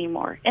case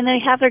anymore. And they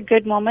have their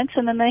good moments,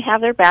 and then they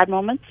have their bad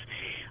moments.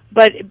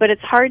 But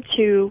it's hard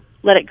to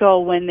let it go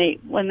when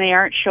they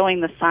aren't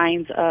showing the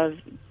signs of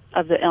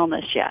the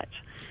illness yet.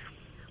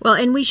 Well,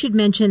 and we should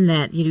mention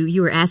that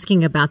you were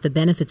asking about the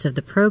benefits of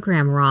the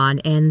program, Ron,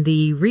 and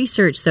the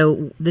research.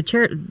 So the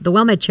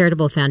WellMed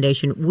Charitable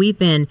Foundation, we've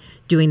been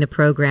doing the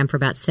program for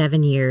about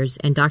 7 years,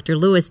 and Dr.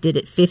 Lewis did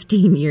it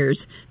 15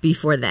 years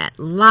before that.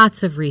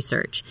 Lots of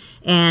research.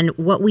 And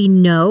what we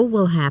know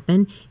will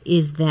happen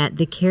is that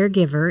the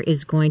caregiver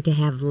is going to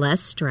have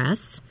less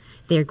stress,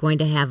 they're going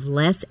to have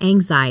less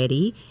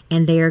anxiety,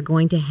 and they are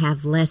going to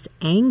have less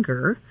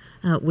anger,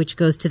 which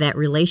goes to that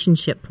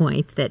relationship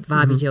point that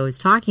Bobby Joe is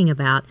talking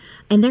about.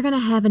 And they're going to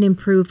have an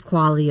improved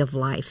quality of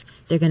life.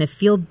 They're going to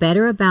feel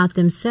better about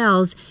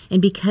themselves. And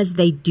because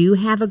they do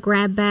have a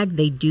grab bag,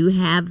 they do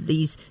have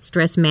these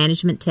stress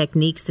management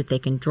techniques that they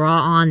can draw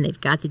on. They've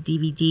got the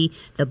DVD,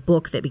 the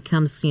book that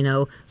becomes,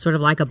 sort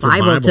of like a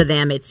Bible to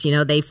them. It's,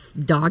 they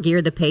dog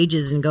ear the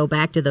pages and go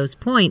back to those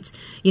points.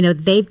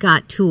 They've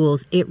got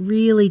tools. It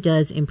really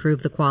does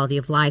improve the quality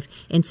of life.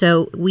 And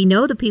so we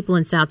know the people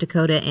in South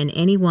Dakota, and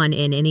anyone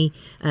in any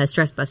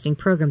stress-busting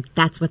program,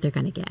 that's what they're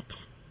going to get.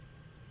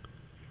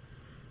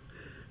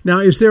 Now,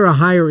 is there a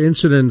higher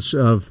incidence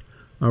of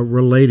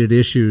related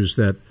issues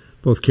that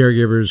both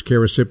caregivers, care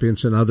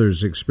recipients, and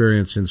others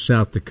experience in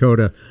South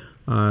Dakota?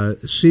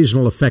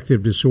 Seasonal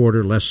affective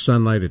disorder, less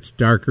sunlight, it's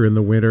darker in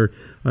the winter.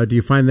 Do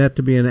you find that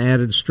to be an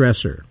added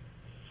stressor?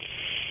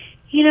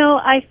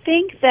 I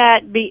think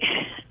that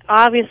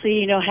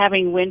obviously,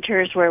 having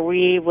winters where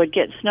we would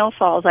get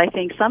snowfalls, I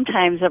think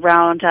sometimes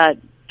around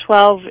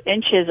 12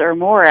 inches or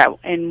more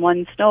in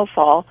one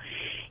snowfall,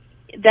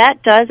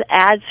 that does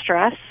add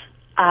stress,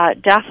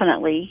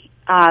 definitely.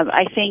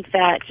 I think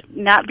that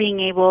not being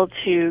able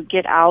to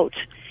get out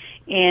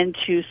and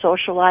to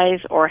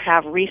socialize or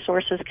have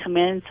resources come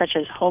in, such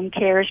as home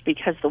cares,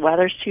 because the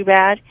weather's too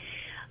bad,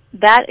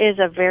 that is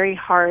a very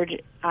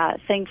hard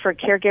thing for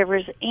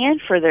caregivers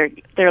and for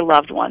their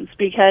loved ones,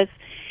 because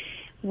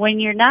when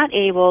you're not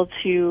able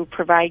to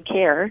provide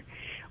care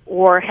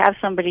or have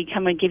somebody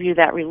come and give you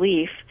that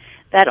relief,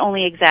 that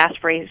only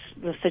exacerbates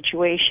the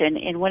situation.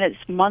 And when it's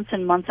months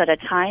and months at a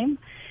time,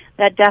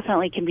 that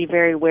definitely can be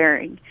very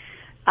wearing.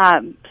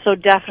 So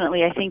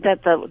definitely, I think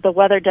that the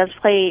weather does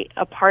play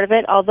a part of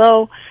it,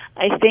 although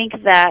I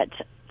think that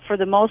for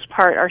the most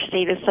part, our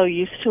state is so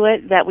used to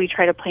it that we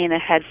try to plan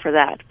ahead for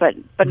that. But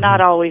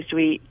not always do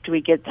we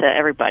get to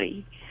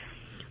everybody.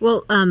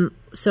 Well,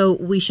 so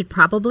we should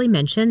probably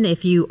mention,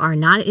 if you are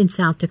not in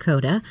South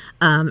Dakota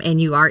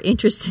and you are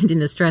interested in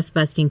the Stress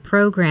Busting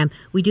program,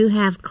 we do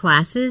have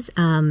classes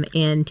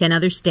in 10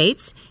 other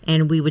states,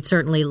 and we would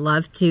certainly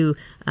love to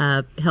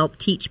help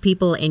teach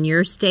people in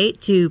your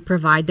state to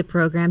provide the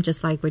program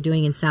just like we're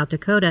doing in South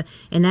Dakota.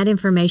 And that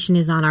information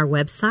is on our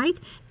website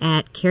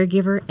at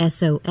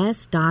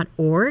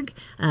caregiversos.org.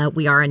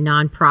 We are a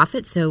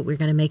nonprofit, so we're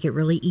going to make it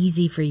really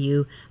easy for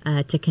you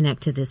to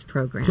connect to this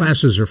program.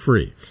 Classes are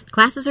free.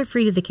 Classes are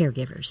free to the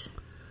caregivers.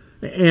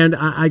 And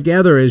I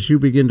gather as you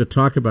begin to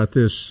talk about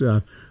this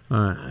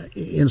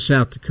in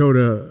South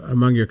Dakota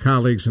among your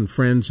colleagues and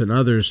friends and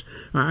others,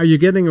 are you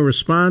getting a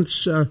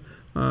response,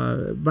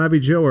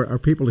 Bobby Joe? Are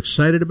people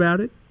excited about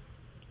it?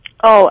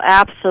 Oh,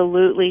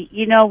 absolutely.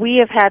 We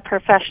have had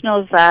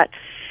professionals that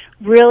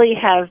really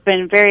have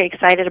been very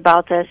excited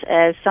about this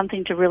as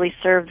something to really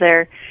serve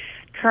their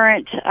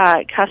current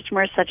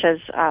customers, such as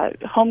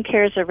home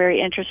cares are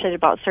very interested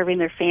about serving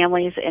their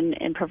families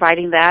and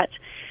providing that.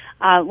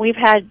 We've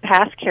had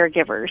past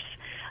caregivers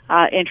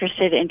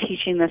interested in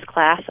teaching this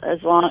class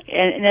as well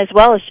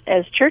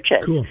as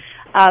churches. Cool.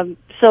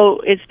 So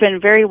it's been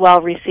very well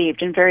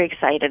received and very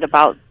excited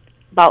about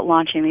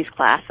launching these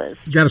classes.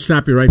 Got to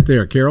stop you right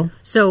there, Carol.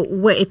 So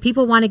if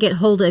people want to get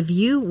hold of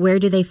you, where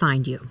do they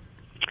find you?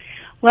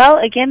 Well,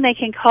 again, they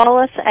can call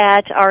us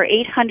at our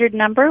 800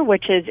 number,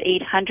 which is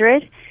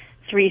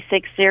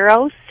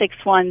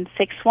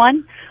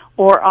 800-360-6161,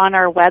 or on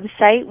our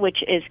website,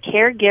 which is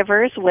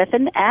caregivers with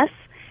an S,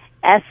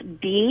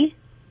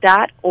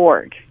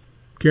 SD.org.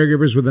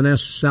 Caregivers with an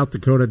S,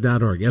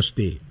 SouthDakota.org,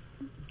 SD.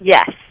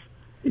 Yes.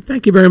 Hey,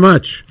 thank you very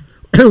much.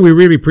 We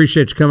really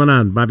appreciate you coming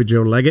on, Bobby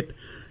Joe Leggett,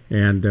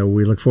 and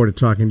we look forward to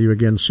talking to you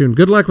again soon.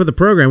 Good luck with the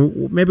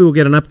program. Maybe we'll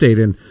get an update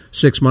in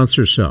 6 months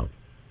or so.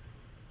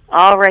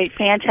 All right,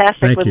 fantastic.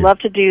 Thank Would you. love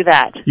to do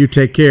that. You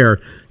take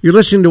care. You're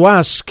listening to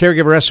us,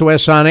 Caregiver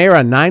SOS on air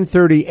on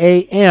 9:30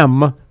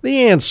 a.m.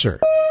 The Answer.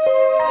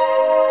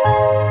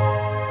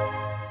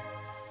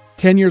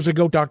 10 years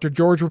ago, Dr.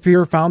 George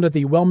Rapier founded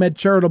the WellMed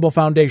Charitable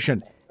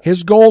Foundation.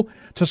 His goal,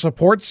 to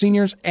support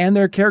seniors and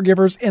their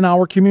caregivers in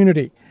our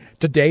community.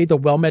 Today, the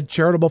WellMed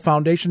Charitable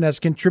Foundation has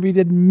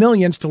contributed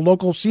millions to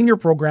local senior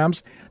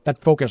programs that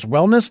focus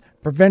wellness,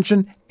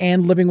 prevention,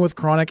 and living with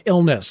chronic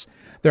illness.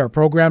 Their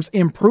programs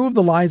improve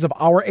the lives of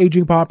our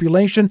aging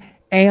population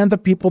and the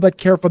people that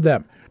care for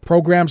them.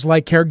 Programs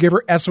like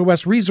Caregiver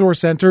SOS Resource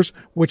Centers,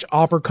 which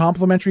offer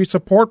complimentary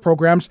support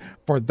programs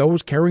for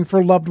those caring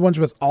for loved ones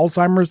with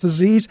Alzheimer's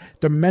disease,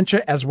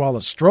 dementia, as well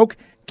as stroke,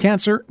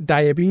 cancer,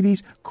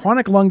 diabetes,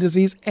 chronic lung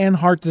disease, and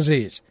heart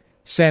disease.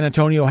 San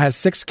Antonio has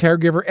 6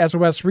 Caregiver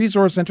SOS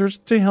Resource Centers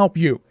to help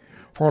you.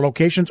 For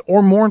locations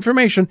or more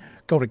information,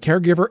 go to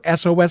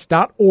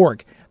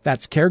caregiversos.org.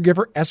 That's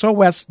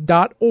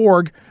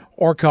caregiversos.org,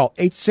 or call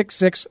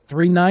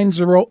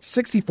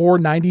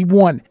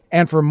 866-390-6491.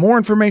 And for more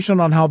information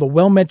on how the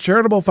WellMed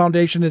Charitable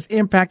Foundation is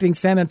impacting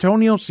San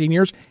Antonio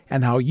seniors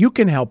and how you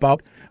can help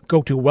out,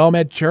 go to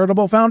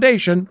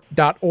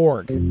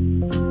wellmedcharitablefoundation.org.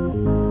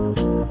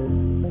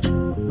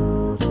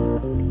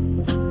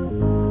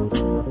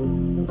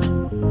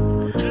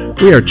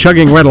 We are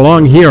chugging right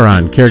along here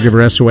on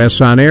Caregiver SOS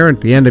on air.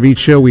 At the end of each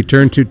show, we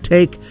turn to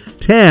Take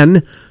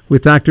 10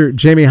 with Dr.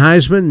 Jamie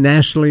Heisman,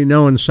 nationally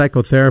known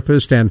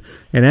psychotherapist and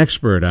an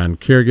expert on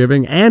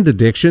caregiving and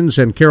addictions,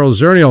 and Carol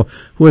Zernial,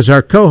 who is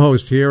our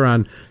co-host here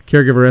on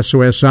Caregiver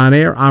SOS on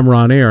air. I'm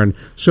Ron Aaron.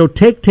 So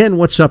Take 10,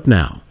 what's up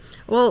now?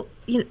 Well,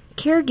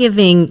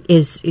 caregiving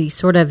is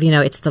sort of,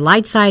 it's the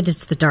light side,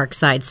 it's the dark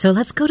side. So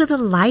let's go to the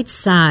light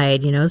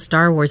side.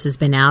 Star Wars has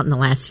been out in the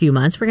last few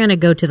months. We're going to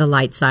go to the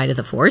light side of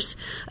the Force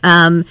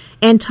and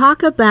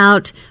talk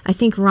about, I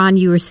think, Ron,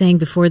 you were saying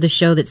before the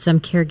show that some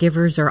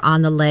caregivers are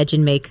on the ledge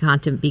and may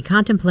be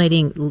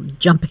contemplating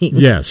jumping.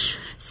 Yes,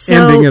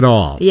 ending it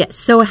all. Yes.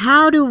 So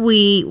where do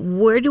we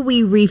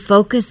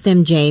refocus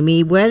them,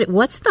 Jamie?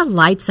 What's the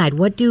light side?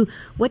 What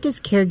does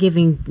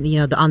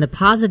caregiving, on the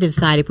positive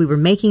side, if we were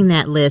making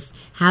that list,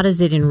 how does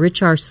it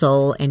enrich our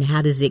soul, and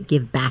how does it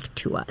give back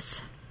to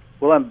us?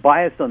 Well, I'm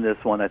biased on this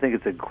one. I think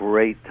it's a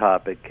great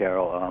topic,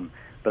 Carol,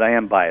 but I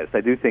am biased.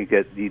 I do think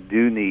that you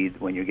do need,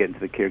 when you get into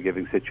the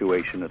caregiving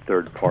situation, a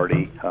third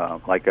party,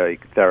 like a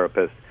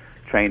therapist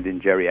trained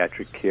in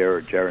geriatric care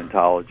or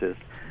gerontologist,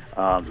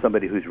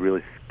 somebody who's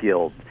really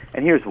skilled.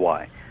 And here's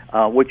why.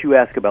 What you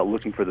ask about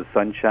looking for the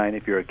sunshine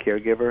if you're a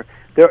caregiver,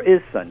 there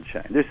is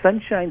sunshine. There's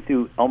sunshine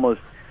through almost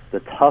the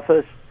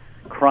toughest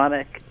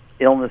chronic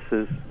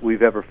illnesses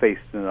we've ever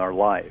faced in our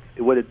life.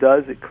 What it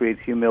does, it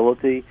creates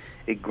humility,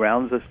 it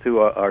grounds us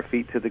to our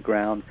feet to the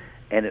ground,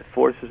 and it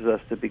forces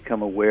us to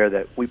become aware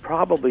that we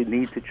probably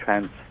need to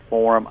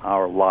transform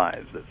our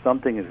lives, that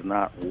something is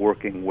not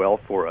working well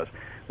for us,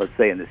 let's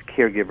say in this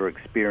caregiver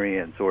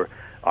experience or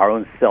our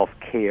own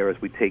self-care as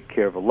we take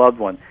care of a loved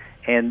one.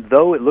 And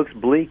though it looks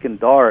bleak and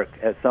dark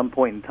at some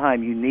point in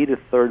time, you need a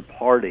third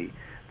party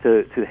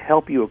to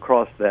help you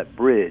across that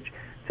bridge,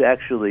 to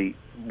actually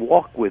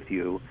walk with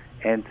you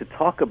and to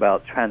talk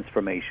about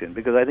transformation,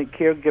 because I think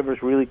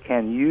caregivers really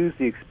can use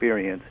the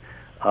experience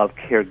of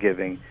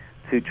caregiving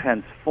to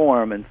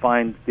transform and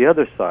find the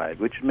other side,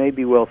 which may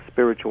be,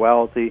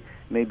 spirituality,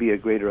 may be a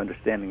greater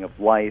understanding of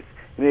life,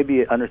 may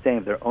be an understanding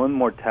of their own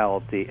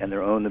mortality and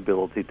their own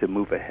ability to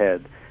move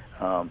ahead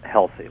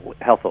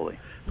healthily.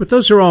 But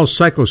those are all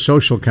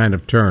psychosocial kind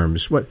of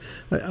terms. What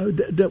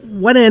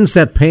ends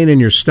that pain in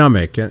your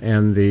stomach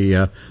and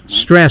the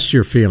stress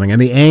you're feeling and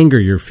the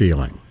anger you're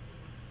feeling?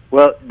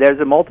 Well, there's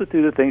a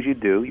multitude of things you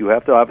do. You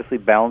have to obviously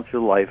balance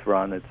your life,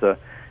 Ron.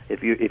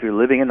 If you're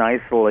living in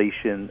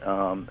isolation,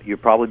 you're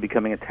probably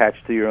becoming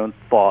attached to your own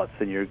thoughts,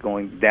 and you're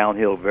going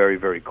downhill very,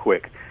 very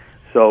quick.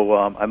 So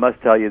I must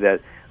tell you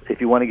that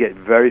if you want to get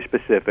very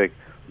specific,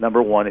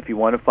 number one, if you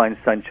want to find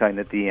sunshine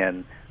at the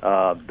end,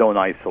 don't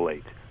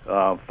isolate.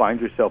 Find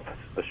yourself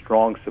a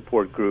strong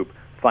support group.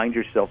 Find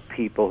yourself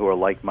people who are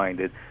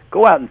like-minded.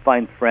 Go out and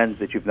find friends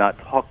that you've not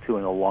talked to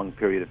in a long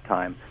period of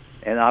time,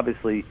 and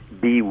obviously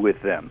be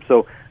with them.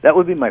 So that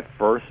would be my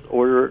first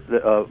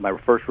order, my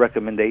first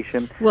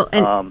recommendation. Well,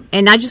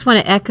 and I just want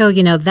to echo,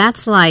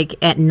 that's like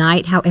at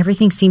night, how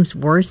everything seems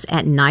worse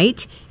at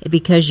night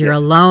because you're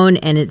alone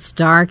and it's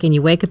dark and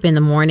you wake up in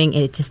the morning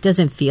and it just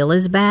doesn't feel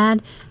as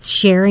bad.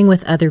 Sharing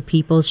with other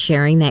people,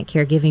 sharing that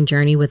caregiving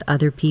journey with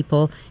other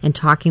people and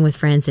talking with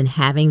friends and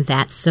having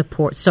that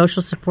support,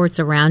 social supports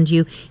around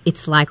you,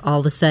 it's like all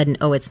of a sudden,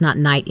 it's not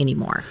night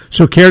anymore.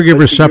 So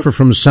caregivers suffer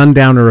from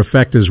sundowner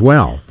effect as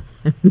well.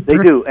 They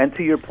do. And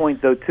to your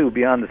point, though, too,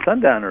 beyond the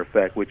sundowner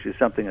effect, which is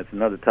something that's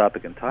another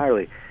topic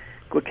entirely,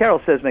 what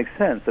Carol says makes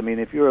sense. I mean,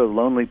 if you're a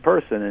lonely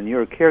person and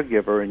you're a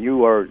caregiver and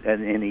you are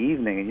in the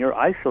evening and you're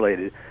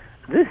isolated,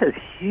 this has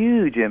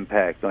huge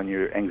impact on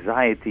your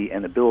anxiety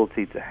and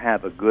ability to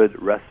have a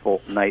good,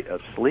 restful night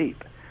of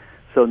sleep.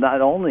 So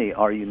not only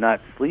are you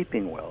not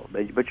sleeping well,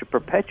 but you're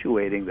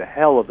perpetuating the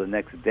hell of the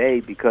next day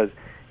because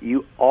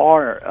you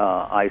are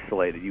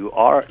isolated.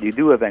 You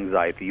do have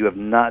anxiety. You have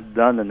not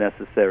done the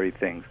necessary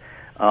things.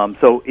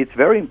 So it's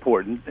very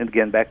important. And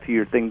again, back to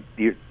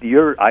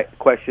your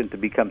question to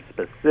become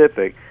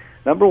specific.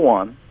 Number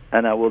one,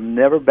 and I will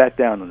never back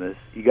down on this,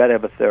 you got to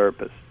have a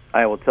therapist.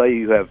 I will tell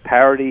you have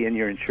parity in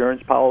your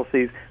insurance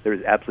policies. There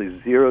is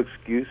absolutely zero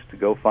excuse to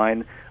go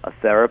find a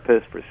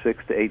therapist for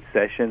 6 to 8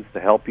 sessions to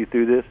help you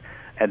through this.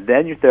 And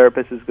then your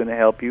therapist is going to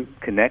help you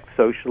connect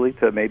socially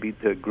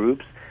to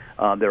groups.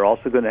 They're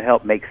also going to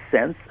help make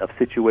sense of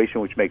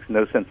situation which makes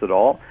no sense at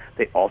all.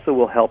 They also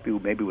will help you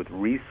maybe with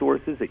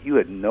resources that you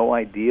had no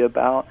idea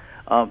about.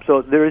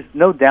 So there is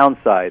no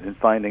downside in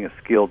finding a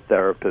skilled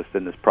therapist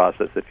in this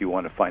process if you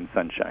want to find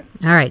sunshine.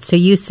 All right. So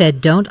you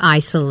said don't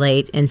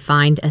isolate and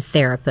find a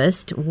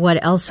therapist.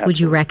 What else would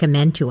you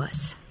recommend to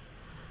us?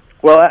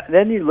 Well,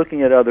 then you're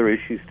looking at other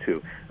issues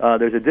too.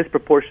 There's a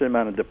disproportionate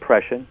amount of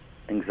depression,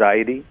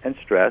 anxiety, and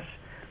stress.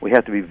 We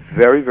have to be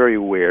very, very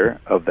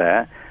aware of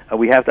that.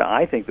 We have to,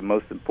 I think, the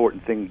most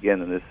important thing,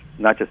 again, in this,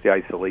 not just the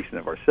isolation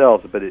of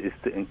ourselves, but it is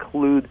to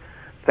include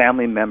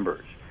family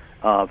members.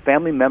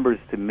 Family members,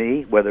 to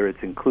me, whether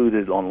it's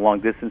included on a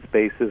long-distance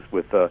basis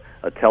with a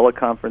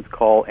teleconference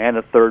call and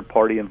a third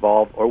party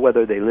involved, or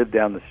whether they live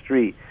down the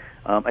street,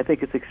 I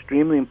think it's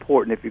extremely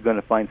important, if you're going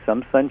to find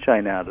some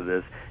sunshine out of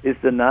this, is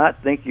to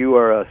not think you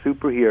are a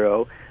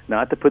superhero,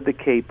 not to put the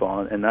cape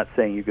on, and not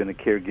saying you're going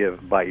to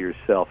caregive by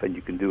yourself and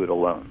you can do it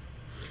alone.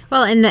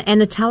 Well, and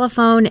the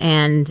telephone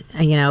and,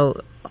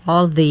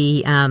 all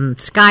the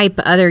Skype,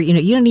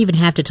 you don't even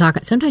have to talk.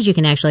 Sometimes you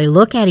can actually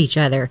look at each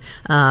other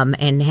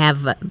and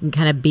have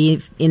kind of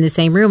be in the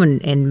same room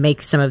and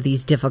make some of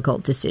these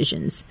difficult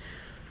decisions.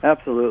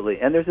 Absolutely.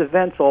 And there's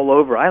events all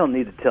over. I don't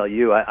need to tell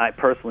you. I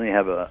personally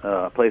have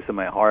a place in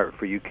my heart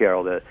for you,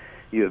 Carol, that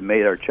you have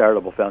made our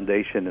charitable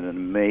foundation an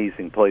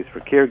amazing place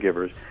for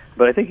caregivers.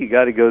 But I think you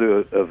got to go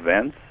to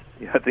events.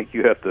 I think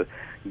you have to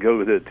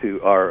go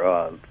to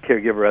our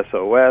Caregiver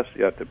SOS.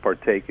 You have to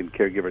partake in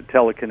Caregiver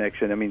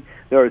Teleconnection. I mean,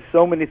 there are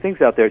so many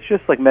things out there. It's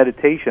just like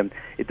meditation.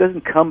 It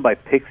doesn't come by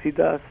pixie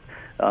dust.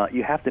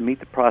 You have to meet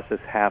the process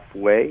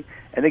halfway.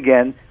 And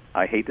again,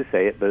 I hate to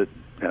say it, but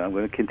I'm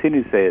going to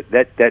continue to say it,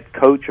 that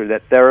coach or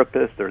that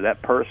therapist or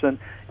that person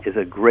is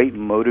a great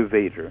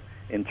motivator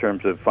in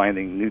terms of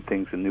finding new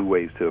things and new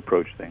ways to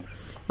approach things.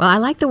 Well, I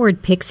like the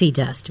word pixie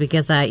dust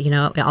because, all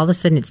of a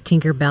sudden it's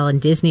Tinkerbell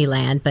and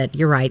Disneyland, but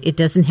you're right, it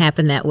doesn't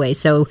happen that way.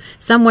 So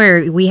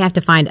somewhere we have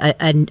to find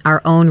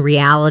our own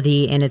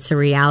reality, and it's a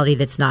reality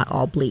that's not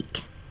all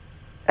bleak.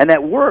 And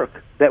that work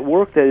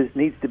that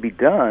needs to be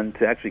done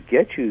to actually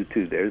get you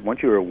to there,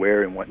 once you're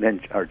aware and then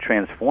are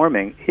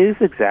transforming, is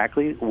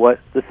exactly what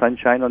the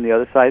sunshine on the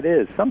other side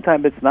is.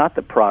 Sometimes it's not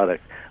the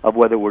product of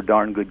whether we're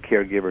darn good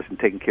caregivers and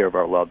taking care of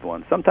our loved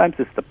ones. Sometimes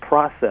it's the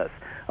process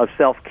of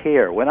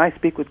self-care. When I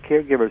speak with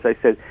caregivers, I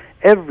said,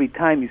 every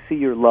time you see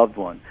your loved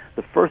one,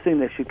 the first thing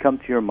that should come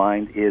to your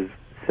mind is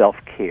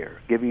self-care,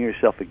 giving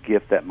yourself a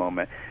gift that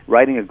moment,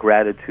 writing a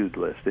gratitude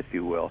list, if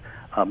you will,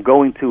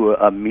 going to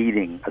a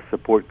meeting, a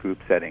support group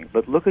setting.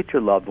 But look at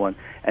your loved one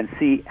and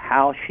see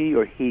how she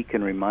or he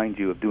can remind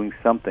you of doing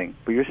something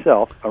for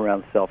yourself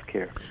around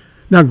self-care.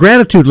 Now,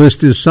 gratitude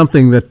list is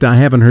something that I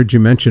haven't heard you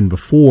mention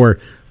before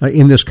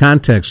in this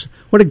context.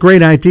 What a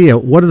great idea.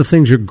 What are the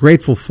things you're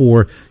grateful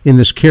for in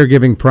this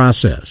caregiving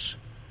process?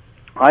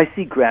 I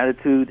see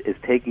gratitude as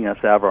taking us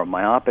out of our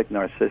myopic,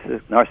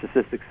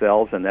 narcissistic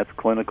selves, and that's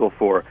clinical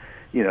for,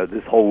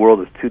 this whole world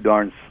is too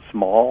darn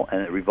small,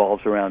 and it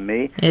revolves around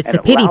me. It's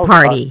the pity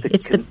party.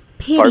 It's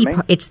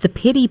the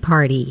pity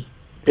party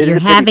that you're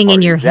having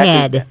in your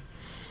head.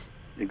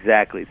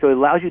 Exactly. So it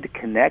allows you to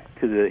connect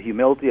to the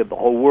humility of the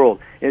whole world.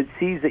 It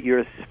sees that you're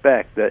a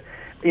speck. That,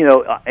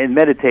 in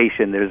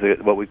meditation, there's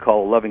what we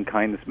call a loving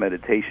kindness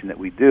meditation that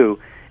we do.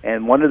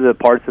 And one of the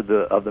parts of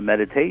the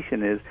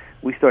meditation is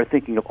we start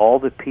thinking of all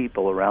the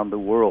people around the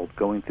world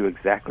going through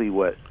exactly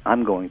what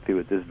I'm going through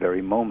at this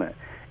very moment.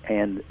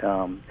 And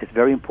it's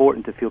very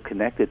important to feel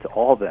connected to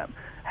all of them.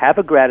 Have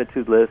a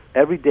gratitude list.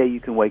 Every day you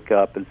can wake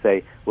up and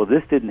say, well,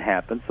 this didn't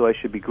happen, so I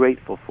should be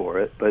grateful for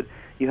it. But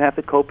you have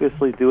to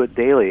copiously do it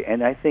daily,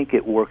 and I think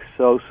it works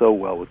so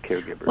well with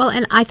caregivers. Well,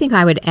 and I think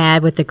I would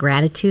add with the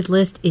gratitude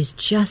list is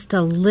just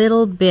a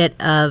little bit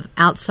of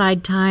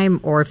outside time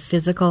or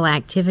physical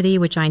activity,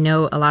 which I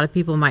know a lot of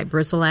people might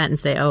bristle at and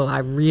say, oh, I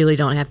really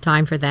don't have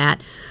time for that.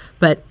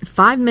 But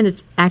 5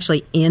 minutes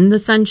actually in the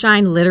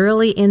sunshine,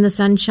 literally in the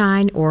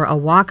sunshine, or a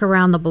walk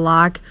around the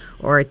block,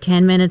 or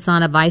 10 minutes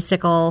on a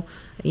bicycle,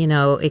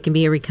 it can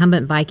be a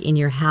recumbent bike in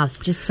your house.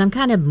 Just some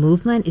kind of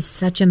movement is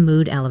such a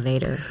mood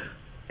elevator.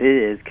 It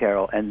is,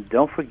 Carol. And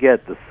don't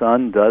forget, the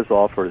sun does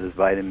offer this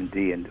vitamin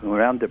D. And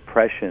around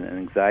depression and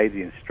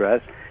anxiety and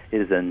stress,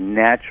 it is a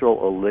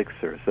natural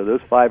elixir. So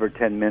those 5 or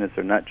 10 minutes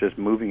are not just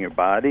moving your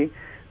body,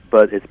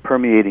 but it's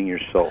permeating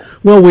your soul.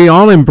 Well, we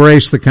all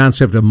embrace the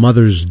concept of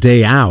Mother's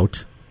Day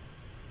out.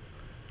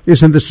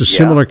 Isn't this a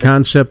similar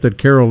concept that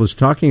Carol is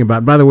talking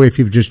about? By the way, if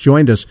you've just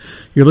joined us,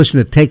 you're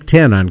listening to Take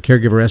 10 on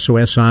Caregiver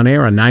SOS On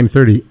Air on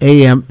 9:30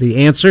 a.m.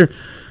 The Answer.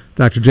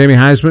 Dr. Jamie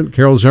Heisman,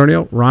 Carol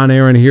Zernial, Ron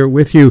Aaron here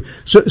with you.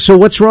 So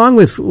what's wrong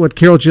with what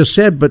Carol just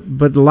said?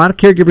 But a lot of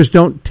caregivers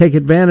don't take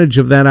advantage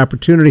of that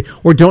opportunity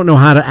or don't know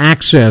how to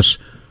access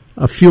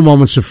a few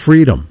moments of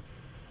freedom.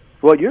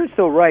 Well, you're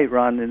so right,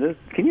 Ron.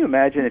 Can you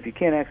imagine if you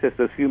can't access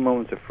those few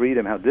moments of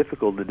freedom, how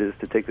difficult it is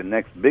to take the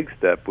next big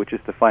step, which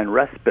is to find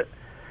respite,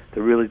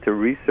 to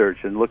research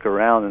and look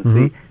around and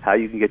see how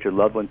you can get your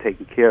loved one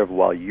taken care of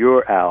while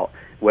you're out,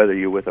 whether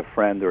you're with a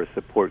friend or a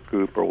support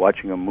group or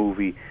watching a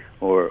movie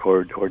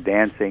or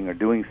dancing or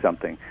doing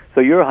something.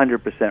 So you're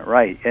 100%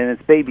 right, and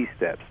it's baby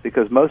steps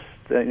because most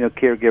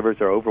caregivers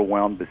are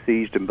overwhelmed,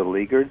 besieged, and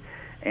beleaguered.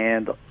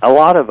 And a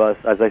lot of us,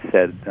 as I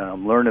said,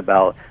 learn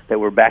about that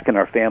we're back in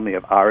our family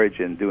of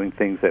origin doing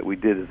things that we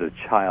did as a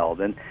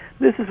child. And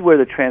this is where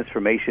the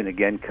transformation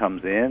again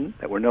comes in,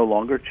 that we're no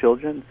longer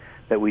children,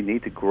 that we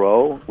need to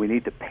grow, we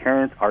need to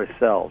parent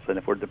ourselves. And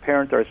if we're to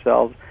parent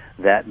ourselves,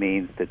 that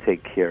means to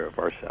take care of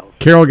ourselves.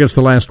 Carol gets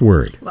the last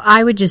word. Well,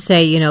 I would just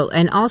say,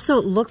 and also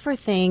look for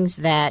things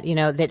that,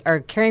 that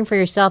are caring for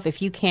yourself.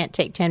 If you can't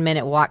take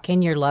 10-minute walk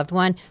in your loved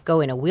one, go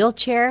in a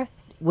wheelchair.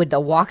 Would the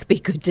walk be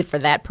good for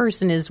that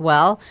person as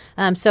well?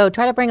 So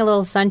try to bring a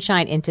little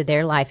sunshine into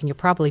their life, and you'll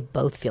probably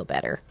both feel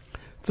better.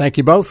 Thank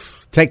you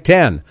both. Take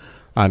 10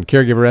 on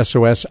Caregiver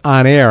SOS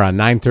On Air on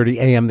 9:30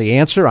 a.m. The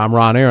Answer. I'm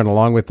Ron Aaron,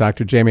 along with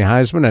Dr. Jamie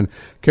Heisman and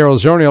Carol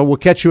Zernial. We'll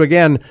catch you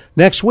again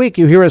next week.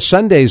 You hear us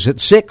Sundays at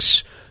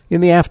 6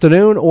 in the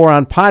afternoon or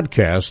on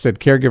podcast at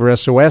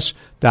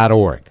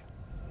caregiversos.org.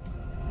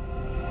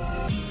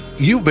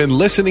 You've been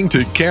listening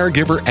to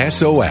Caregiver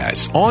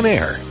SOS On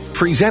Air,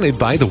 presented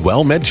by the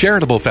WellMed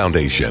Charitable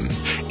Foundation.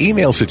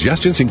 Email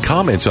suggestions and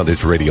comments on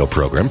this radio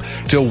program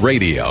to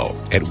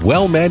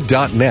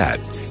radio@wellmed.net.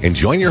 And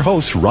join your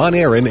hosts Ron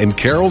Aaron and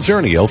Carol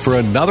Zernial for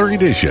another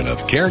edition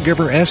of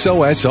Caregiver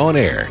SOS On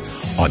Air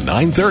on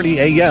 9:30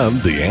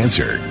 a.m. The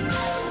Answer.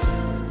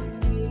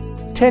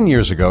 10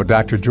 years ago,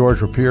 Dr.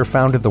 George Rapier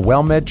founded the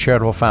WellMed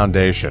Charitable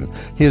Foundation.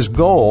 His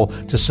goal,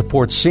 to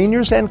support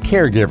seniors and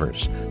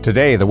caregivers.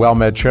 Today, the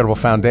WellMed Charitable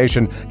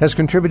Foundation has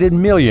contributed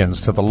millions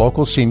to the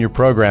local senior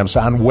programs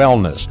on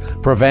wellness,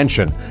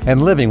 prevention,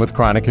 and living with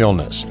chronic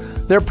illness.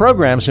 Their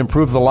programs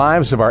improve the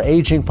lives of our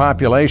aging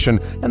population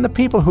and the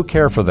people who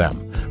care for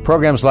them.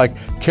 Programs like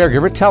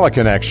Caregiver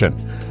Teleconnection.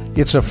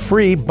 It's a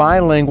free,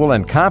 bilingual,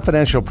 and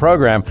confidential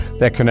program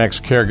that connects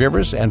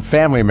caregivers and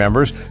family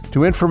members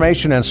to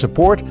information and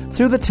support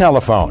through the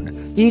telephone.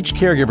 Each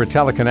Caregiver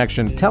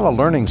Teleconnection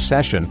telelearning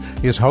session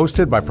is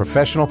hosted by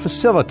professional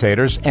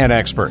facilitators and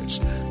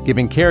experts,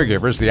 giving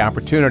caregivers the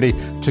opportunity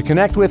to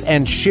connect with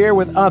and share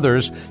with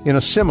others in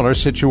a similar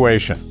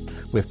situation.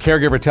 With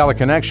Caregiver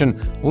Teleconnection,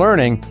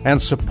 learning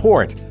and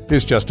support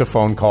is just a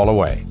phone call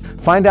away.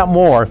 Find out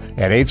more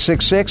at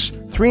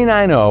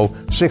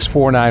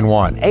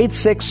 866-390-6491,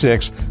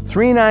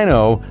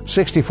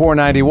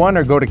 866-390-6491,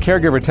 or go to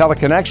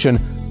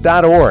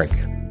caregiverteleconnection.org.